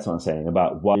confused, that's what I'm saying,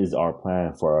 about what is our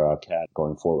plan for our academy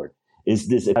going forward. Is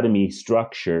this academy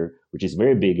structure, which is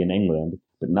very big in England,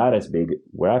 but not as big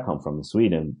where I come from in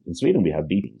Sweden. In Sweden, we have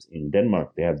B teams. In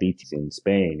Denmark, they have B teams. In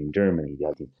Spain, in Germany, they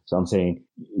have teams. So I'm saying,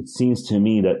 it seems to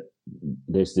me that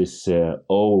there's this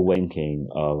old thinking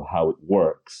of how it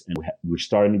works. And we're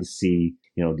starting to see,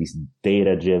 these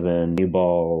data-driven, new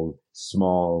ball,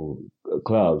 small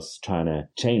clubs trying to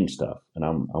change stuff. And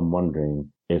I'm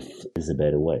wondering if there's a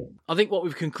better way. I think what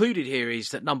we've concluded here is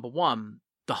that, number one,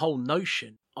 the whole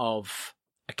notion of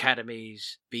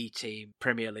academies, B team,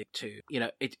 Premier League 2,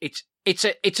 it's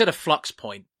at a flux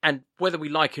point, and whether we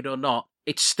like it or not,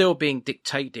 it's still being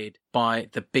dictated by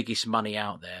the biggest money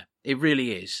out there. It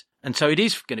really is. And so it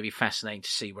is going to be fascinating to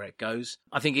see where it goes.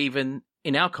 I think even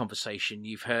in our conversation,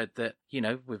 you've heard that,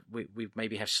 we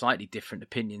maybe have slightly different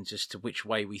opinions as to which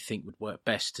way we think would work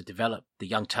best to develop the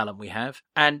young talent we have.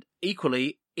 And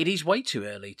equally, it is way too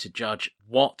early to judge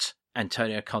what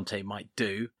Antonio Conte might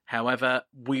do. However,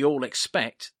 we all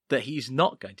expect that he's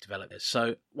not going to develop this.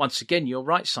 So once again, you're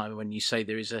right, Simon, when you say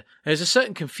there's a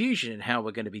certain confusion in how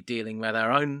we're going to be dealing with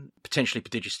our own potentially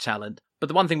prodigious talent. But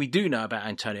the one thing we do know about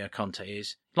Antonio Conte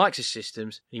is he likes his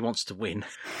systems, he wants to win.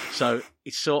 So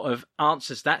it sort of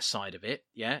answers that side of it,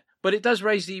 yeah. But it does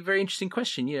raise the very interesting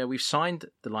question. We've signed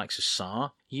the likes of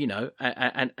Sarr,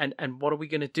 and what are we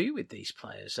going to do with these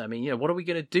players? I mean, what are we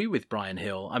going to do with Bryan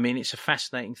Gil? I mean, it's a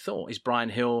fascinating thought. Is Bryan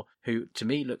Gil, who to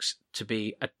me looks to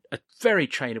be a very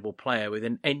trainable player with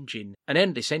an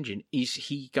endless engine. Is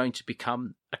he going to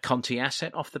become a Conte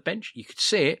asset off the bench? You could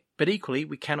see it, but equally,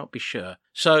 we cannot be sure.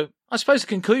 So I suppose the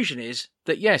conclusion is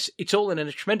that, yes, it's all in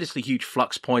a tremendously huge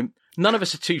flux point. None of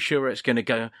us are too sure where it's going to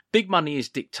go. Big money is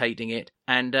dictating it,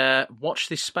 and watch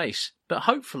this space. But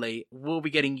hopefully, we'll be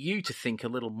getting you to think a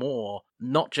little more,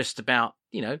 not just about,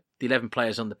 the 11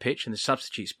 players on the pitch and the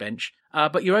substitutes bench,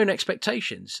 but your own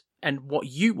expectations and what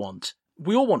you want.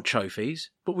 We all want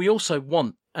trophies, but we also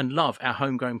want and love our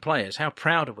homegrown players. How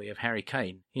proud are we of Harry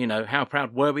Kane? How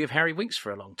proud were we of Harry Winks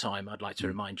for a long time, I'd like to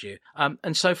remind you.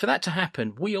 And so for that to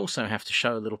happen, we also have to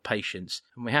show a little patience,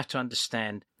 and we have to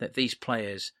understand that these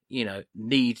players,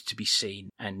 need to be seen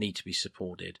and need to be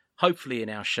supported. Hopefully in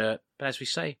our shirt, but as we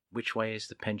say, which way is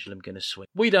the pendulum going to swing?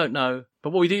 We don't know, but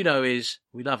what we do know is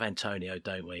we love Antonio,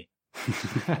 don't we?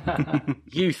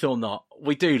 Youth or not,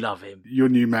 we do love him. Your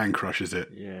new man crush, is it?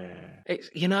 Yeah. It's,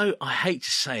 I hate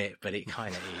to say it, but it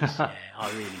kind of is. Yeah,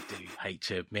 I really do hate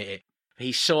to admit it.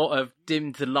 He's sort of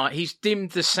dimmed the light. He's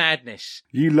dimmed the sadness.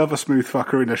 You love a smooth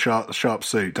fucker in a sharp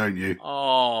suit, don't you?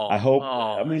 Oh, I hope.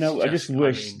 I just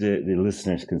wish the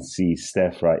listeners can see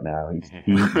Steph right now.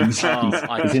 He's he's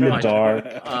in the dark.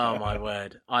 Oh my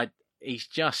word!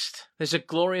 There's a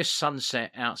glorious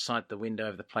sunset outside the window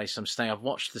of the place I'm staying. I've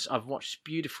watched this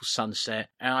beautiful sunset,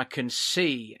 and I can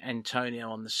see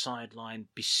Antonio on the sideline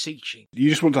beseeching.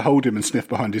 You just want to hold him and sniff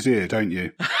behind his ear, don't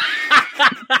you?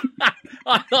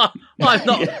 I'm not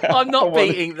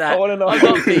beating that. I'm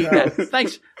not beating that.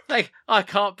 Thanks. I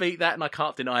can't beat that, and I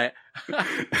can't deny it.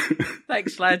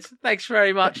 Thanks, lads. Thanks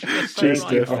very much.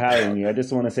 Thank you for having me. I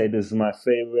just want to say this is my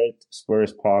favorite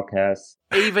Spurs podcast.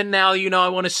 Even now, I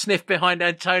want to sniff behind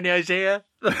Antonio's ear.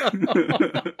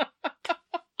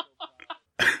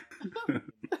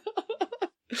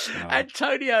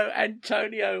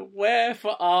 Antonio, where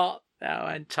for art? Now,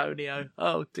 Antonio.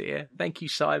 Oh, dear. Thank you,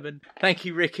 Simon. Thank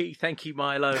you, Ricky. Thank you,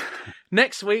 Milo.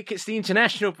 Next week, it's the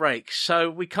international break, so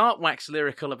we can't wax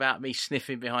lyrical about me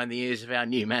sniffing behind the ears of our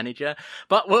new manager,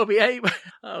 but we'll be able...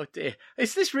 Oh, dear.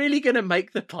 Is this really going to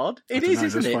make the pod? It is,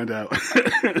 isn't it? Let's find out.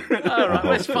 All right,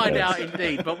 let's find out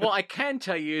indeed. But what I can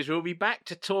tell you is we'll be back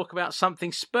to talk about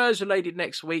something Spurs-related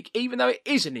next week, even though it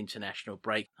is an international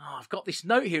break. Oh, I've got this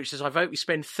note here. It says, I vote we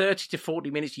spend 30 to 40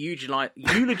 minutes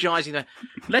eulogising that.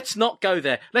 Let's not go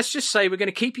there. Let's just say we're going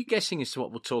to keep you guessing as to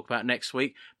what we'll talk about next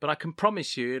week, but I can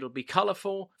promise you it'll be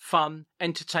colourful, fun,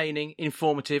 entertaining,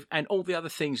 informative, and all the other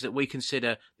things that we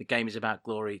consider the Game is About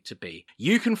Glory to be.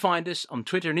 You can find us on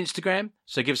Twitter and Instagram,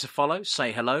 so give us a follow,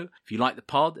 say hello. If you like the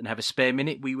pod and have a spare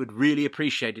minute, we would really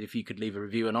appreciate it if you could leave a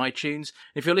review on iTunes.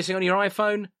 If you're listening on your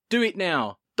iPhone, do it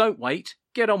now. Don't wait.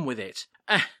 Get on with it.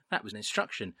 That was an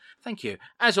instruction. Thank you.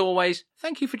 As always,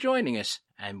 thank you for joining us,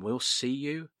 and we'll see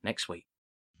you next week.